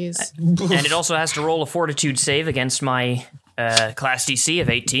 Jeez Louise. And it also has to roll a fortitude save against my class DC of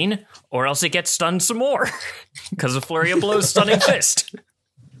 18, or else it gets stunned some more. Because of Flurry of Blows Stunning Fist.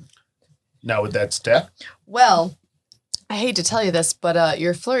 Now with that stat, Well, I hate to tell you this, but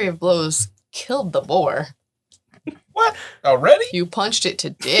your flurry of blows killed the boar. What? Already? You punched it to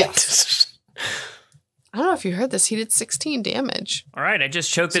death. I don't know if you heard this. He did 16 damage. All right, I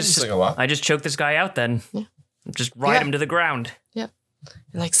just choked this. Seems like a lot. I just choked this guy out. Then Yeah. just ride him to the ground. Yep.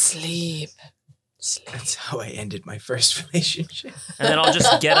 You're like, sleep. That's how I ended my first relationship. And then I'll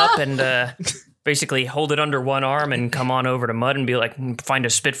just get up and basically hold it under one arm and come on over to Mud and be like, find a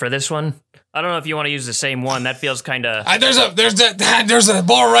spit for this one. I don't know if you want to use the same one. That feels kind of There's a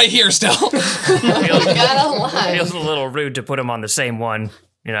ball right here still. Gotta lie. feels a little rude to put him on the same one.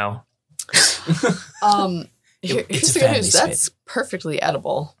 You know. Here's It's a the good family news. spit. That's perfectly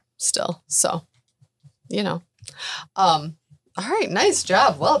edible still. So, you know. All right. Nice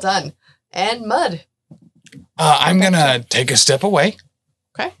job. Well done. And Mud. I'm gonna take a step away.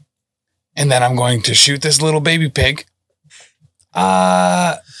 Okay. And then I'm going to shoot this little baby pig.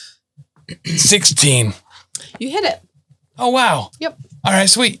 16. You hit it. Oh, wow. Yep. All right,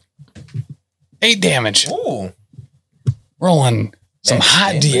 sweet. 8 damage. Ooh. Rolling some Nice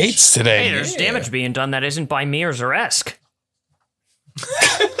hot damage. D8s today. Hey, there's damage being done that isn't by me or Zaresk.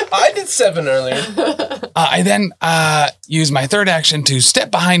 I did 7 earlier. I then use my third action to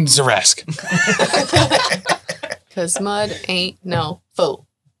step behind Zaresk. Because Mud ain't no fool.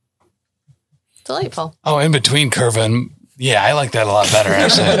 Delightful. Oh, in between Curva and... Yeah, I like that a lot better,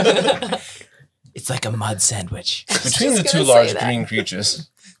 actually. It's like a mud sandwich. Between the just 2 gonna say large that. green creatures.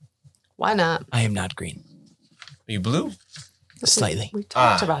 Why not? I am not green. Are you blue? Slightly. We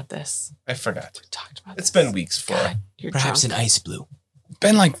talked Ah. about this. I forgot. We talked about It's this. been weeks for God, you're Perhaps drunk. an ice blue. It's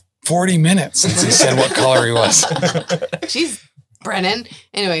been like 40 minutes since he said what color he was. Jeez, Brennan.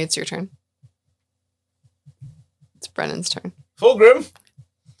 Anyway, it's your turn. It's Brennan's turn. Fulgrim.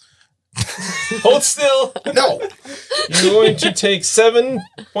 Hold still. No. You're going to take 7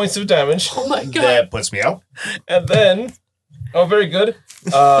 points of damage. Oh my god. that puts me out. And then, oh, very good.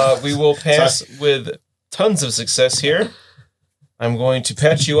 We will pass with tons of success here. I'm going to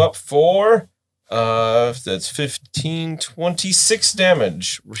patch you up for, that's 15, 26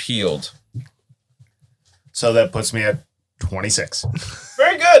 damage healed. So that puts me at 26.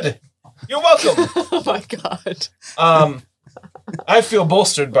 Very good. You're welcome. Oh my god. I feel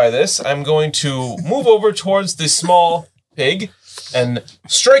bolstered by this. I'm going to move over towards the small pig and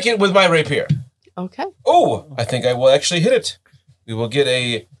strike it with my rapier. Okay. Oh, I think I will actually hit it. We will get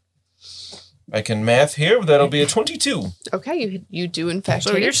I can math here. That'll be a 22. Okay, you do in fact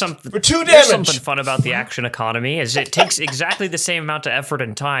So hit here's it. something. For 2 Here's damage. something fun about the action economy is it takes exactly the same amount of effort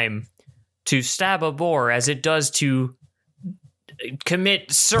and time to stab a boar as it does to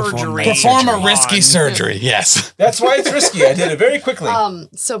commit surgery. Perform a on- risky surgery, yes. That's why it's risky. I did it very quickly.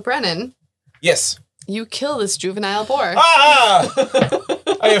 So Brennan, Yes. you kill this juvenile boar. Ah!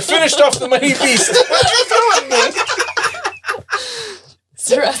 I have finished off the mighty beast.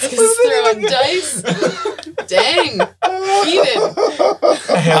 Sarask is throwing dice. Dang.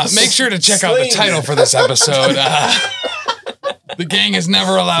 Heated. Make sure to check out the title for this episode. The gang is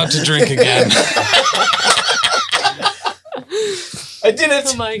never allowed to drink again. I did it.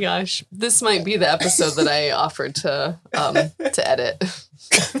 Oh my gosh. This might be the episode that I offered to edit.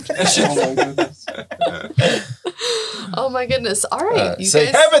 Oh my goodness. All right. You Say,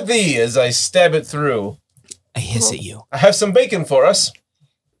 guys. have it thee, as I stab it through. I hiss at you. I have some bacon for us.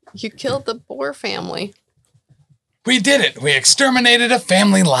 You killed the boar family. We did it. We exterminated a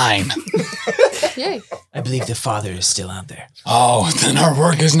family line. Yay. I believe the father is still out there. Oh, then our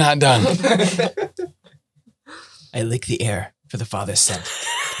work is not done. I lick the air for the father's scent.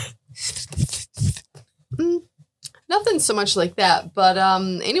 Nothing so much like that, but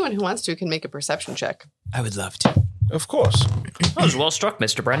anyone who wants to can make a perception check. I would love to. Of course. That was well struck,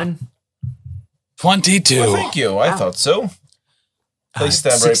 Mr. Brennan. 22. Well, thank you. I thought so. Place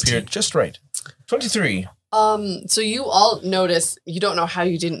that right 16. here just right. 23. So you all notice, you don't know how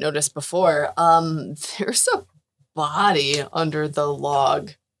you didn't notice before, there's a body under the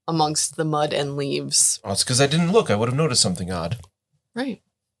log amongst the mud and leaves. Oh, it's because I didn't look. I would have noticed something odd. Right.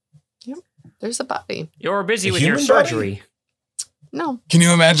 Yep. There's a body. You're busy A with your human body? surgery. No. Can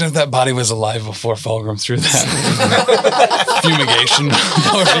you imagine if that body was alive before Fulgrim threw that fumigation?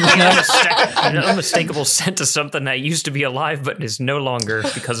 An unmistakable scent of something that used to be alive but is no longer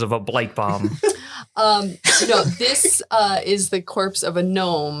because of a blight bomb. No, this is the corpse of a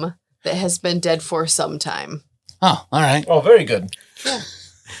gnome that has been dead for some time. Oh, all right. Oh, very good. Yeah.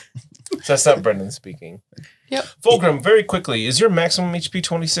 So that's not Brendan speaking. Yep. Fulgrim, very quickly, is your maximum HP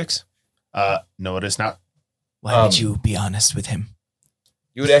 26? No, it is not. Why would you be honest with him?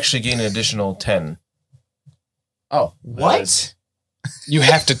 You would actually gain an additional 10. Oh, What? You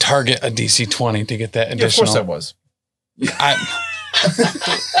have to target a DC 20 to get that Yeah, of additional. course I was.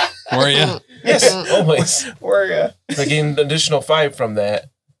 Were you? Yes, always. Where you? I gained an additional 5 from that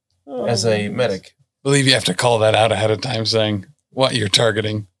as a medic. Believe you have to call that out ahead of time saying what you're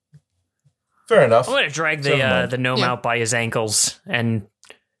targeting. Fair enough. I'm going to drag Never mind. the gnome Yeah. out by his ankles and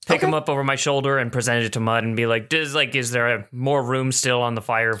pick him up over my shoulder and present it to Mud and be like, is there more room still on the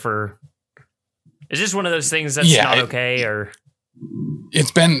fire for... Is this one of those things that's Yeah, not okay, or...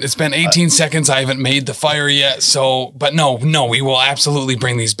 It's been 18 seconds. I haven't made the fire yet. So, but no, we will absolutely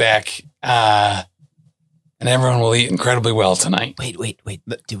bring these back. And everyone will eat incredibly well tonight. Wait.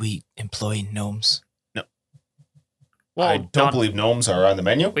 Do we employ gnomes? Well, I don't believe gnomes are on the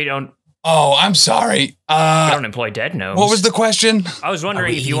menu. We don't Oh, I'm sorry. we don't employ dead gnomes. What was the question? I was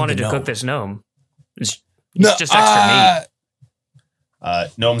wondering we if you eating wanted the to cook gnome? this gnome. It's No, just extra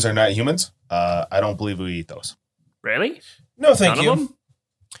meat. Gnomes are not humans. I don't believe we eat those. Really? No, thank None you. of them?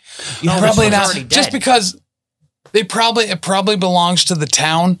 Yeah, Oh, probably this one's not. already Just dead. because it probably belongs to the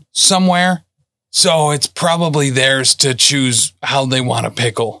town somewhere. So it's probably theirs to choose how they want to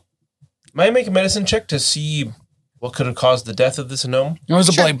pickle. May I make a medicine check to see what could have caused the death of this gnome? It was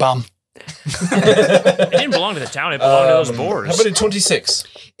a blight bomb. It didn't belong to the town. It belonged to those boars. How about a 26?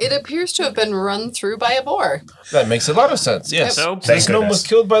 It appears to have been run through by a boar. That makes a lot of sense, yes. So, This gnome was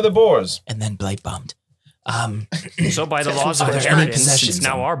killed by the boars. And then blight bombed. So by the laws of Are there any inheritance, possessions it's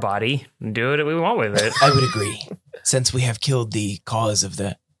now on- our body. Do what we want with it. I would agree. Since we have killed the cause of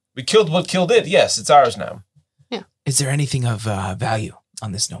the... We killed what killed it. Yes, it's ours now. Is there anything of value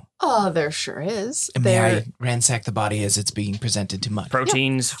on this gnome? Oh, there sure is. And may I ransack the body as it's being presented to Mud?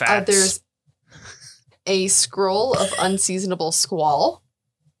 Proteins, fats. There's a scroll of unseasonable squall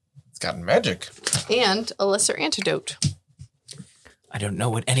It's got magic. and a lesser antidote. I don't know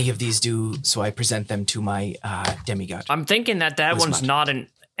what any of these do, so I present them to my demigod. I'm thinking that Where's one's Mud? not an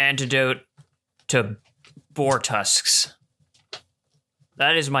antidote to boar tusks.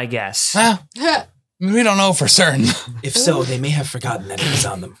 That is my guess. Well, we don't know for certain. If so, they may have forgotten that it was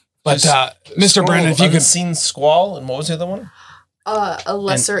on them. But Mr. Brennan, if you could... Unseen squall, and what was the other one? A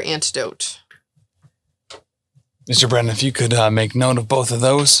lesser antidote. Mr. Brennan, if you could make note of both of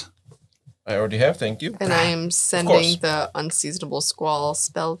those. I already have, thank you. And I'm sending the unseasonable squall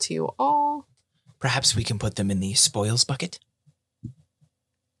spell to you all. Perhaps we can put them in the spoils bucket?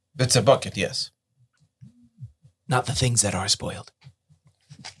 It's a bucket, yes. Not the things that are spoiled.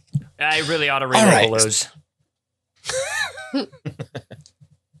 I really ought to relabel those.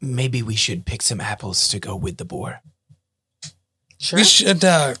 Maybe we should pick some apples to go with the boar. Sure. We should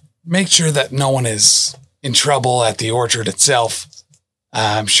make sure that no one is in trouble at the orchard itself.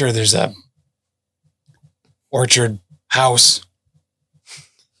 I'm sure there's a orchard house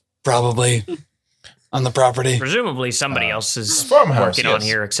probably on the property. Presumably somebody else is farmhouse, working on yes.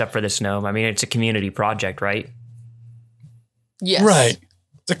 here except for this gnome. I mean, it's a community project, right? Yes. Right.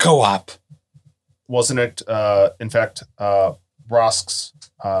 It's a co-op. Wasn't it, in fact, Rosk's,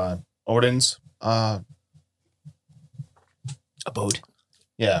 Odin's, Abode.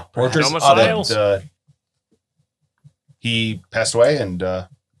 yeah, Portrait Odin, domicile? he passed away, and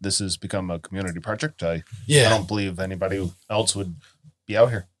this has become a community project. I don't believe anybody else would be out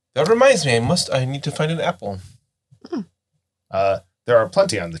here. That reminds me, I need to find an apple. There are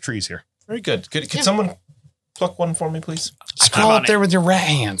plenty on the trees here. Very good. Could someone pluck one for me, please? Scroll up there with your rat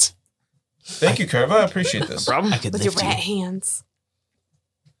hands. Thank you, Curva. I appreciate this. Problem? I could With your lift rat you. hands.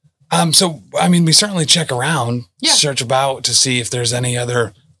 So, I mean, we certainly check around, Yeah. search about to see if there's any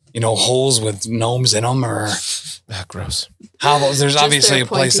other, holes with gnomes in them or Gross. hovels. There's Just obviously their a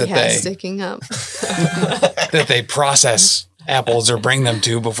place pointy that head they sticking up. that they process apples or bring them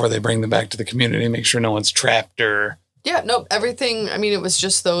to before they bring them back to the community. Make sure no one's trapped or Yeah, nope. Everything. I mean, it was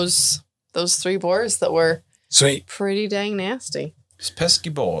just those 3 boars that were sweet. pretty dang nasty. These pesky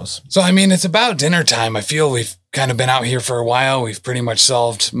boars. So, I mean, it's about dinner time. I feel we've kind of been out here for a while. We've pretty much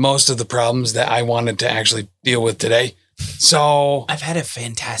solved most of the problems that I wanted to actually deal with today. So, I've had a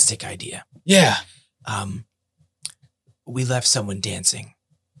fantastic idea. yeah. We left someone dancing.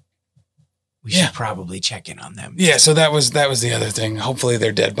 We Yeah. should probably check in on them. Yeah, so that was the other thing. Hopefully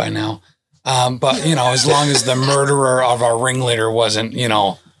they're dead by now. But, as long as the murderer of our ringleader wasn't,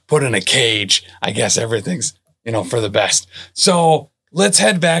 put in a cage, I guess everything's, for the best. So let's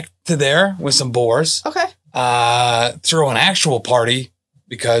head back to there with some boars. Okay. Throw an actual party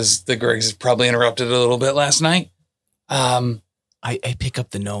because the Griggs probably interrupted a little bit last night. I pick up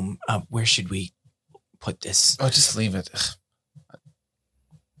the gnome. Where should we put this? Oh, just leave it.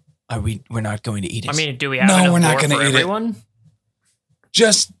 We're not going to eat it. I mean, do we have No, enough we're not more gonna for eat it. everyone?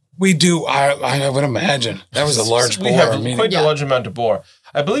 Just, we do, I would imagine. That was a large boar. We have I mean, quite Yeah. a large amount of boar.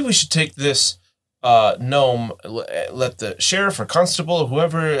 I believe we should take this gnome, let the sheriff or constable or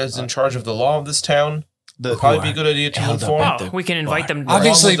whoever is in charge of the law of this town. Would probably be a good idea to held up inform. at Oh, the we can invite them.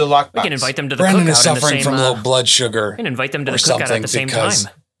 Obviously, Along with the we can lockbox. invite them to the Brendan cookout is at the suffering same. from low blood sugar. we can invite them to or the cookout at something the same because-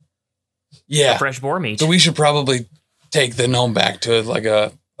 time. Yeah. Fresh boar meat. So we should probably take the gnome back to like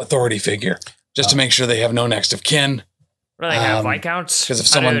a authority figure just to make sure they have no next of kin. What do they have? um, Viscounts? 'cause if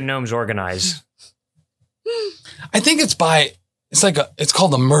How do someone- gnomes organize? I think it's it's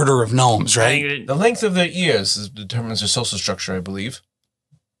called the murder of gnomes, I right? think The length of their ears determines their social structure, I believe.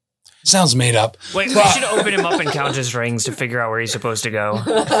 Sounds made up. Wait, we should open him up and count his rings to figure out where he's supposed to go. It's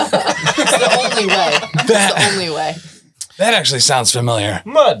the only way. It's the only way. That actually sounds familiar.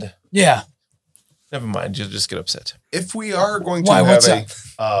 Mud. Yeah. Never mind. You'll just get upset. If we are going to Why, what's have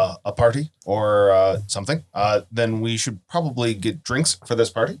a party or something, then we should probably get drinks for this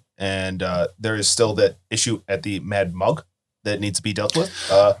party. And there is still that issue at the Mad Mug that needs to be dealt with.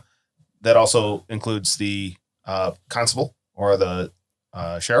 That also includes the constable or the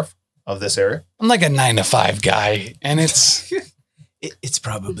sheriff of this area. I'm like a 9 to 5 guy, and it's It's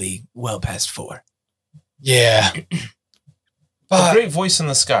probably well past 4. yeah. A But great voice in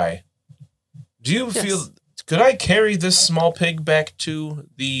the sky. Do you feel... Could I carry this small pig back to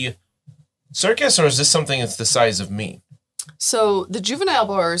the circus, or is this something that's the size of me? So the juvenile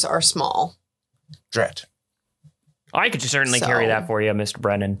boars are small. Drat. I could certainly So- carry that for you, Mr.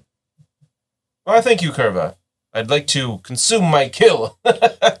 Brennan. Well, thank you, Curva. I'd like to consume my kill.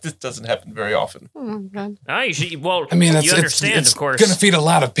 This doesn't happen very often. Oh my god. Oh, you should. Well, I mean, you understand, it's of course. going to feed a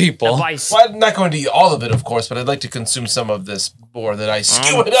lot of people. Well, I'm not going to eat all of it, of course, but I'd like to consume some of this boar that I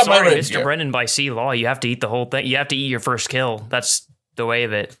skewered up my sorry, reindeer. Mr. Brennan, by sea law, you have to eat the whole thing. You have to eat your first kill. That's the way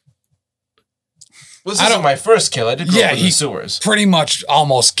of it. Well, this isn't my first kill. I did grow up in the he sewers. pretty much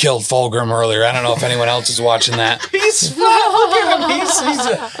almost killed Fulgrim earlier. I don't know if anyone else is watching that. He's look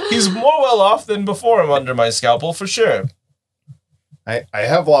at him. He's more well off than before him under my scalpel, for sure. I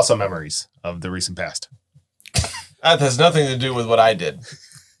have lost some memories of the recent past. That has nothing to do with what I did.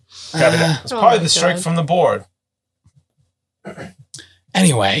 It's Oh probably my the strike God. from the board.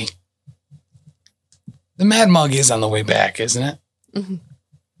 Anyway, the Mad Mug is on the way back, isn't it? Mhm.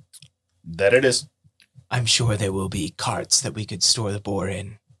 That it is. I'm sure there will be carts that we could store the boar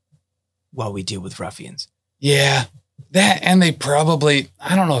in while we deal with ruffians. Yeah, that, and they probably,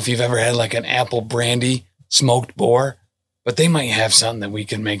 I don't know if you've ever had like an apple brandy smoked boar, but they might have something that we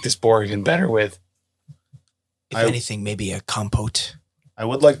can make this boar even better with. If anything, maybe a compote. I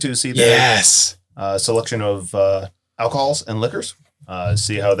would like to see the Yes. selection of alcohols and liquors.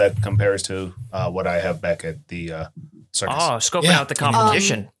 See how that compares to what I have back at the circus. Oh, scoping Yeah. out the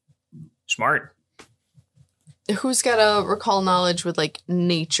competition. Smart. Who's got a recall knowledge with like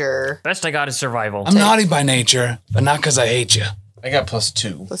nature? Best I got is survival. I'm naughty by nature, but not because I hate you. I got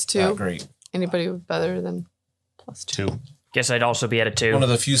 +2. +2? Great. Anybody with better than +2? 2. Guess I'd also be at a 2. One of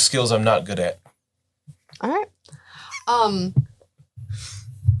the few skills I'm not good at. All right.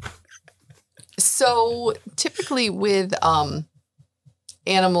 So typically with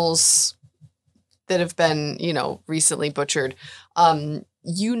animals that have been, recently butchered, from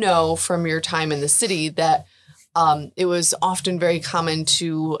your time in the city that it was often very common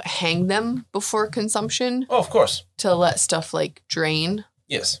to hang them before consumption Oh, of course. to let stuff like drain.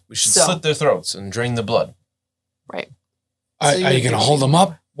 Yes, we should So- slit their throats and drain the blood. Right. Are So you you going to do- hold them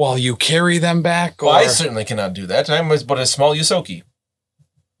up while you carry them back? Or? Well, I certainly cannot do that. I'm but a small Yusoki.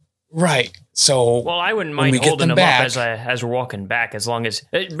 Right. So, Well, I wouldn't When we mind get holding them them back- up as we're walking back, as long as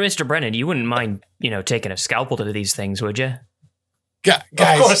Mr. Brennan, you wouldn't mind, taking a scalpel to these things, would you? guys,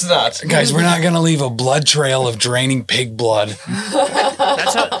 Of course not. guys, we're not going to leave a blood trail of draining pig blood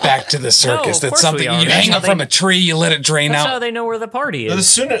That's how. back to the circus. of That's course something we are. you That's hang how it from they- a tree, you let it drain That's out. how they know where the party The is.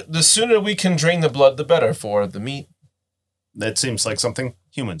 sooner we can drain the blood, the better for the meat. That seems like something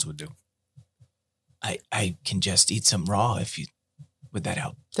humans would do. I can just eat some raw if you. Would that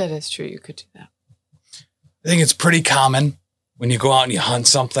help? That is true. You could do that. I think it's pretty common when you go out and you hunt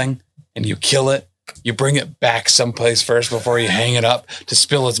something and you kill it, you bring it back someplace first before you hang it up to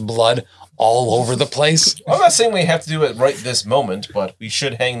spill its blood all over the place. I'm not saying we have to do it right this moment, but we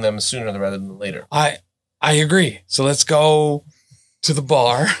should hang them sooner rather than later. I agree. So let's go to the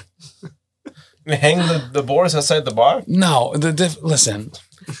bar. Hang the boars outside the bar? No, listen.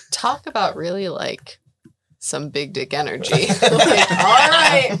 Talk about really like some big dick energy. Like, all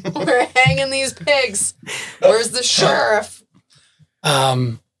right, we're hanging these pigs. Where's the sheriff?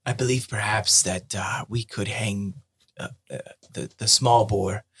 I believe perhaps that we could hang the small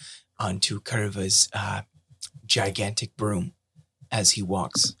boar onto Curva's gigantic broom as he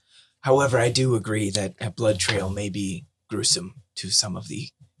walks. However, I do agree that a blood trail may be gruesome to some of the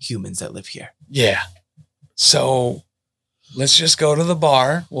humans that live here. Yeah. So let's just go to the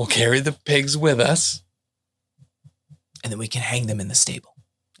bar. We'll carry the pigs with us. And then we can hang them in the stable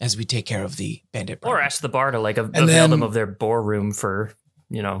as we take care of the bandit. Or problem. ask the bar to avail then- them of their boar room for,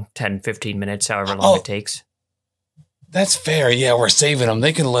 10, 15 minutes, however long it takes. That's fair. Yeah, we're saving them.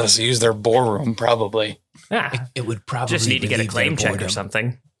 They can let us use their boar room, probably. Yeah. It would probably Just need to get a relieve claim their check or boredom.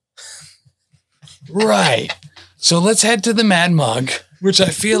 something. Right. So let's head to the Mad Mug, which I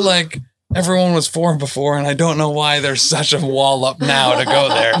feel like everyone was for before, and I don't know why there's such a wall up now to go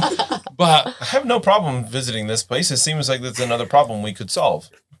there. But I have no problem visiting this place. It seems like that's another problem we could solve.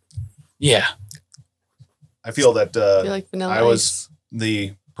 yeah, I feel that I feel like vanilla I was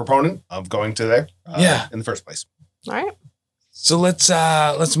the proponent of going to there Yeah. in the first place. All right. so let's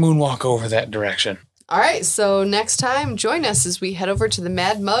moonwalk over that direction. All right. So next time, join us as we head over to the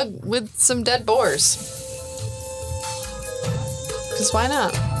Mad Mug with some dead boars. Because why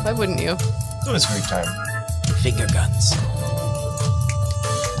not? Why wouldn't you? It was a great time. Finger guns.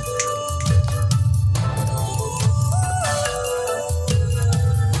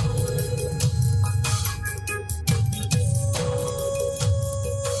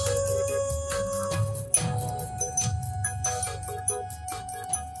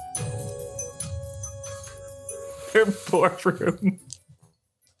 Their boar room.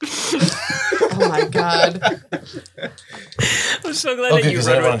 Oh my God. I'm so glad Okay, that you because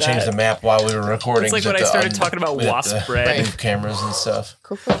I read didn't about want to change that. the map while we were recording. It's like just when I to started talking about we had wasp to bread. move cameras and stuff.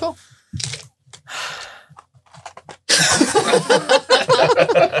 Cool, cool, cool.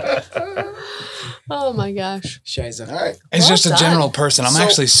 Oh my gosh. Shiza. All right. As Well just a done. general person, I'm So-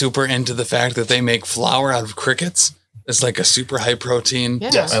 actually super into the fact that they make flour out of crickets. It's like a super high protein. Yeah.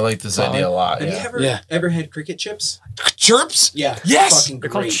 Yes. I like this idea a lot. Have you Yeah. ever Yeah. ever had cricket chips? Chirps? Yeah. Yes! Fucking They're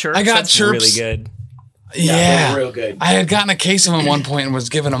called great. chirps. I got That's chirps. really good. Yeah. They're real good. I had gotten a case of them at one point and was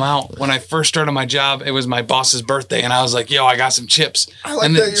giving them out. When I first started my job, it was my boss's birthday, and I was like, yo, I got some chips. I like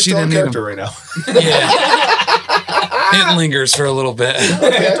And that then you're she still in didn't eat character right now. Yeah. It lingers for a little bit.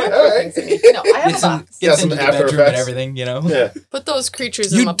 Okay, all right. No, I have a box. Yeah, Gets some into the After bedroom and Effects. everything, Yeah. Put those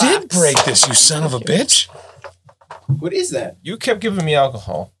creatures in You my did box. break this, you son of a bitch. What is that? You kept giving me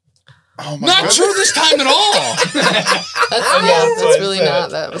alcohol. Oh my Not God. true this time at all. That's really not.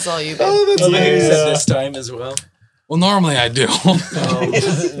 That was all you, babe. Oh, that's what you Yeah. said this time as well. Well, normally I do.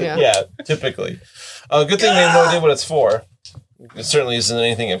 Yeah. Typically. Good thing they have no idea what it's for. It certainly isn't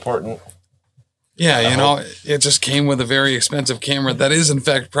anything important. Yeah, you know, it just came with a very expensive camera that is, in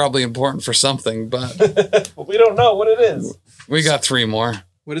fact, probably important for something, but But we don't know what it is. we got 3 more.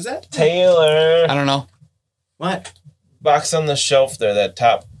 What is that? Taylor. I don't know. What? Box on the shelf there, that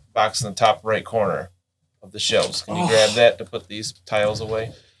top box in the top right corner of the shelves. Can you grab that to put these tiles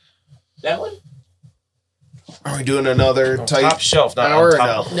away? That one? Are we doing another No, tight top shelf, not hour on or top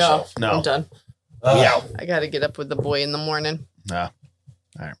no? of the No, shelf. No. I'm done. Yeah. I got to get up with the boy in the morning. No.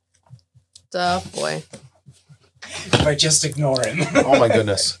 The boy. If I just ignore him. Oh my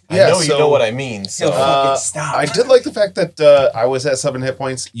goodness. I know you know what I mean. So Stop. I did like the fact that I was at 7 hit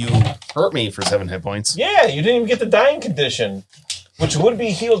points. You hurt me for 7 hit points. yeah, you didn't even get the dying condition, which would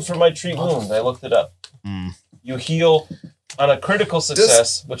be healed from my treat wound. I looked it up. You heal on a critical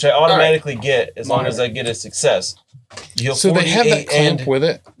success, which I automatically get as long as I get a success. You heal So they have that 48 clamp and with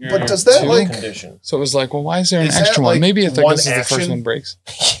it. your But does that, two like- condition? So it was like, well, why is there an Is that, extra one? like, Maybe if one this is the first action? one breaks.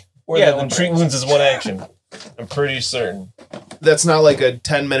 Yeah, the treat wounds is one action. I'm pretty certain. That's not like a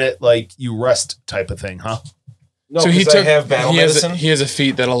 10-minute, like, you rest type of thing, huh? No, so he because took. I have battle he medicine. has a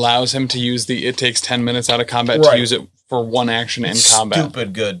feat that allows him to use the. It takes 10 minutes out of combat Right. to use it for one action in combat.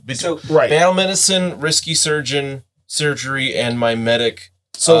 Stupid good. So, Right. Battle medicine, risky surgery, and my medic.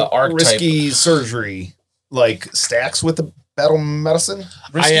 So archetype. risky surgery, like, stacks with the battle medicine?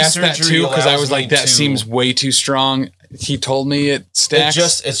 Risky I asked that surgery too because I allows was like, me that to- seems way too strong. He told me it stacks.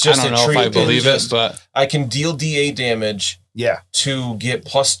 it's just I don't a know if I treat. believe Just- it, but I can deal DA damage Yeah. to get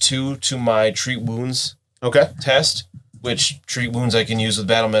 +2 to my treat wounds Okay. test, which treat wounds I can use with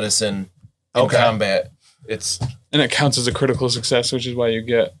battle medicine in Okay. combat. It's and it counts as a critical success, which is why you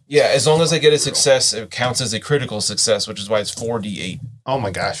get. as long as I get a success, it counts as a critical success, which is why it's 4d8. Oh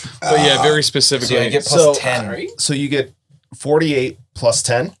my gosh. But yeah, very specifically. So I get So- +10. So you get 48 plus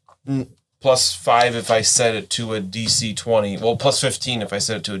 10? +5 if I set it to a DC 20. Well, +15 if I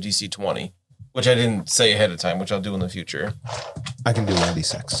set it to a DC 20, which I didn't say ahead of time, which I'll do in the future. I can do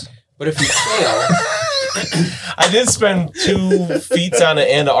 96. but if you fail, I did spend 2 feats on it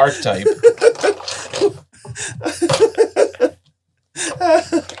and an archetype.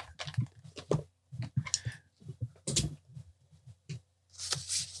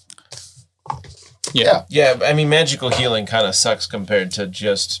 Yeah. Yeah, I mean, magical healing kind of sucks compared to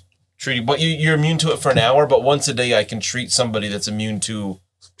just treating. But you're immune to it for an hour, but once a day I can treat somebody that's immune to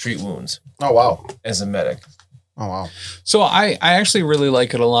treat wounds Oh, wow. as a medic. Oh, wow. So I actually really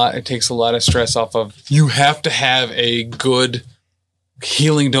like it a lot. It takes a lot of stress off of. You have to have a good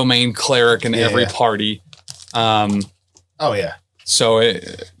healing domain cleric in every party. Oh, yeah. So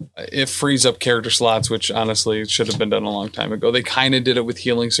it frees up character slots, which honestly should have been done a long time ago. They kind of did it with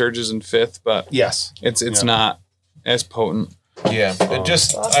healing surges in 5th, but Yes. it's Yeah. not as potent. Yeah, it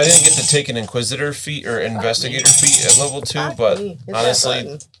just I didn't get to take an Inquisitor feat or Investigator feat at level 2, but Hit that honestly,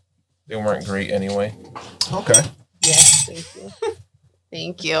 button. they weren't great anyway. Okay. Yes, thank you.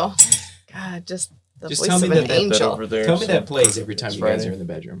 Thank you. God, just the Just voice tell me of an that angel. over there. tell me that plays every time It's you guys Friday. are in the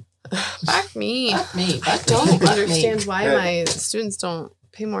bedroom. Fuck me. Me. I don't understand why my students don't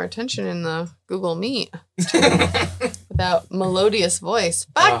pay more attention in the Google Meet with that melodious voice.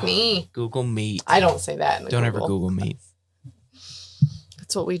 Fuck me. Google Meet. I don't say that in the Don't Google. ever Google Meet.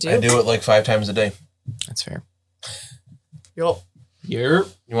 That's what we do. I do it like 5 times a day. That's fair. Yup. You're.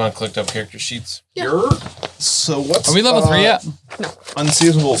 You want to click up character sheets? Yeah. So what's Are we level 3 yet?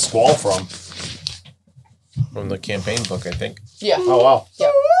 Unseasonable Squall from? From the campaign book, I think. Yeah. Oh, wow.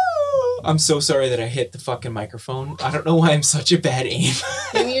 I'm so sorry that I hit the fucking microphone. I don't know why I'm such a bad aim.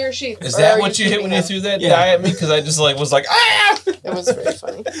 Give me your sheet. Is Or that are what you hit when you keeping threw that Yeah. die at me? Because I just was like, ah! them? It was very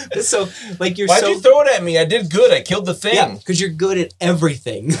funny. So, like, you're Why'd so. you throw it at me? I did good. I killed the thing. Yeah, because you're good at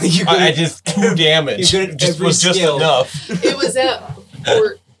everything. You're good I at- did 2 damage. You're good at It just every was just skill. enough. It was at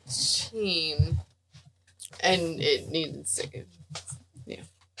 14, and it needed 6. Yeah.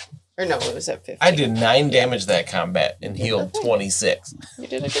 Or no, it was at 15. I did 9 damage that combat and healed 26. You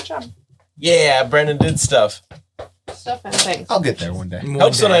did a good job. Yeah, Brendan did stuff. Stuff and things. I'll get there one day. One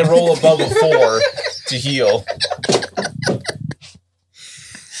Helps when day. I roll above a 4 to heal.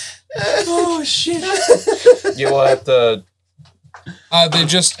 Oh, shit. You will have to. They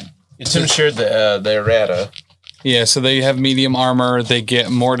just. Tim shared the errata. Yeah, so they have medium armor, they get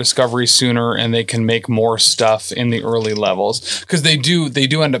more discovery sooner, and they can make more stuff in the early levels. Because they do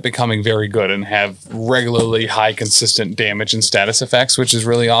end up becoming very good and have regularly high consistent damage and status effects, which is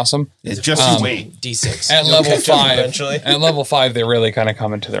really awesome. It's just you wait. D6. At level catch up 5, eventually. at level 5, they really kind of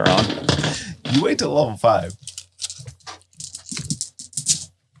come into their own. You wait till level 5.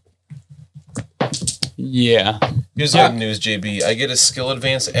 Yeah. Here's the good news, JB. I get a skill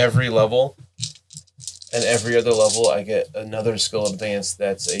advance every level, and every other level I get another skill advance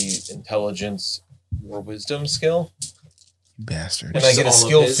that's a intelligence or wisdom skill. Bastard. And I get a all of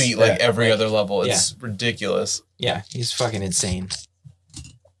skill his, feat like yeah, every like- other level. It's ridiculous. Yeah, he's fucking insane.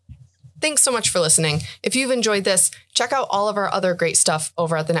 Thanks so much for listening. If you've enjoyed this, check out all of our other great stuff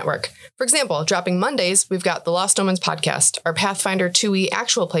over at the network. For example, dropping Mondays, we've got the Lost Omens podcast, our Pathfinder 2e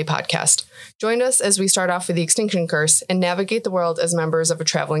actual play podcast. Join us as we start off with the Extinction Curse and navigate the world as members of a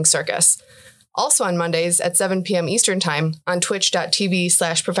traveling circus. Also on Mondays at 7 p.m. Eastern Time on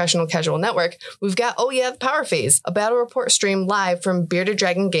twitch.tv/Professional Casual Network, we've got Oh Yeah, the Power Phase, a battle report stream live from Bearded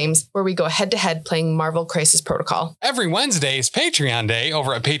Dragon Games where we go head-to-head playing Marvel Crisis Protocol. Every Wednesday is Patreon Day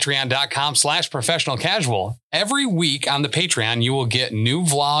over at patreon.com/professional casual. Every week on the Patreon, you will get new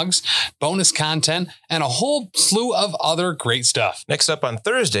vlogs, bonus content, and a whole slew of other great stuff. Next up on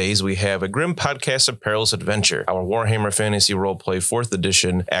Thursdays, we have a Grim Podcast of Perilous Adventure, our Warhammer Fantasy Roleplay 4th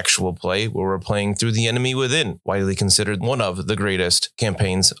Edition actual play, where we're playing through The Enemy Within, widely considered one of the greatest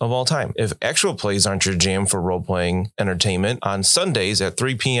campaigns of all time. If actual plays aren't your jam for role-playing entertainment, on Sundays at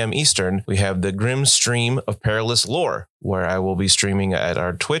 3 p.m. Eastern, we have the Grim Stream of Perilous Lore, where I will be streaming at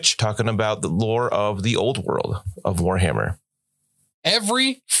our Twitch talking about the lore of the old world of Warhammer.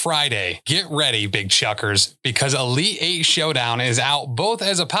 Every Friday, get ready, big chuckers, because Elite 8 Showdown is out both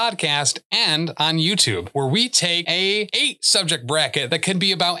as a podcast and on YouTube, where we take a 8 subject bracket that can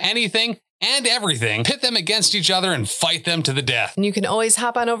be about anything and everything, pit them against each other and fight them to the death. And you can always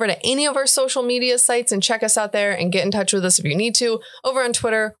hop on over to any of our social media sites and check us out there and get in touch with us if you need to. Over on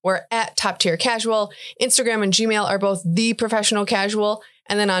Twitter, we're at Top Tier Casual. Instagram and Gmail are both The Professional Casual.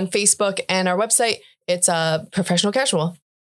 And then on Facebook and our website, it's Professional Casual.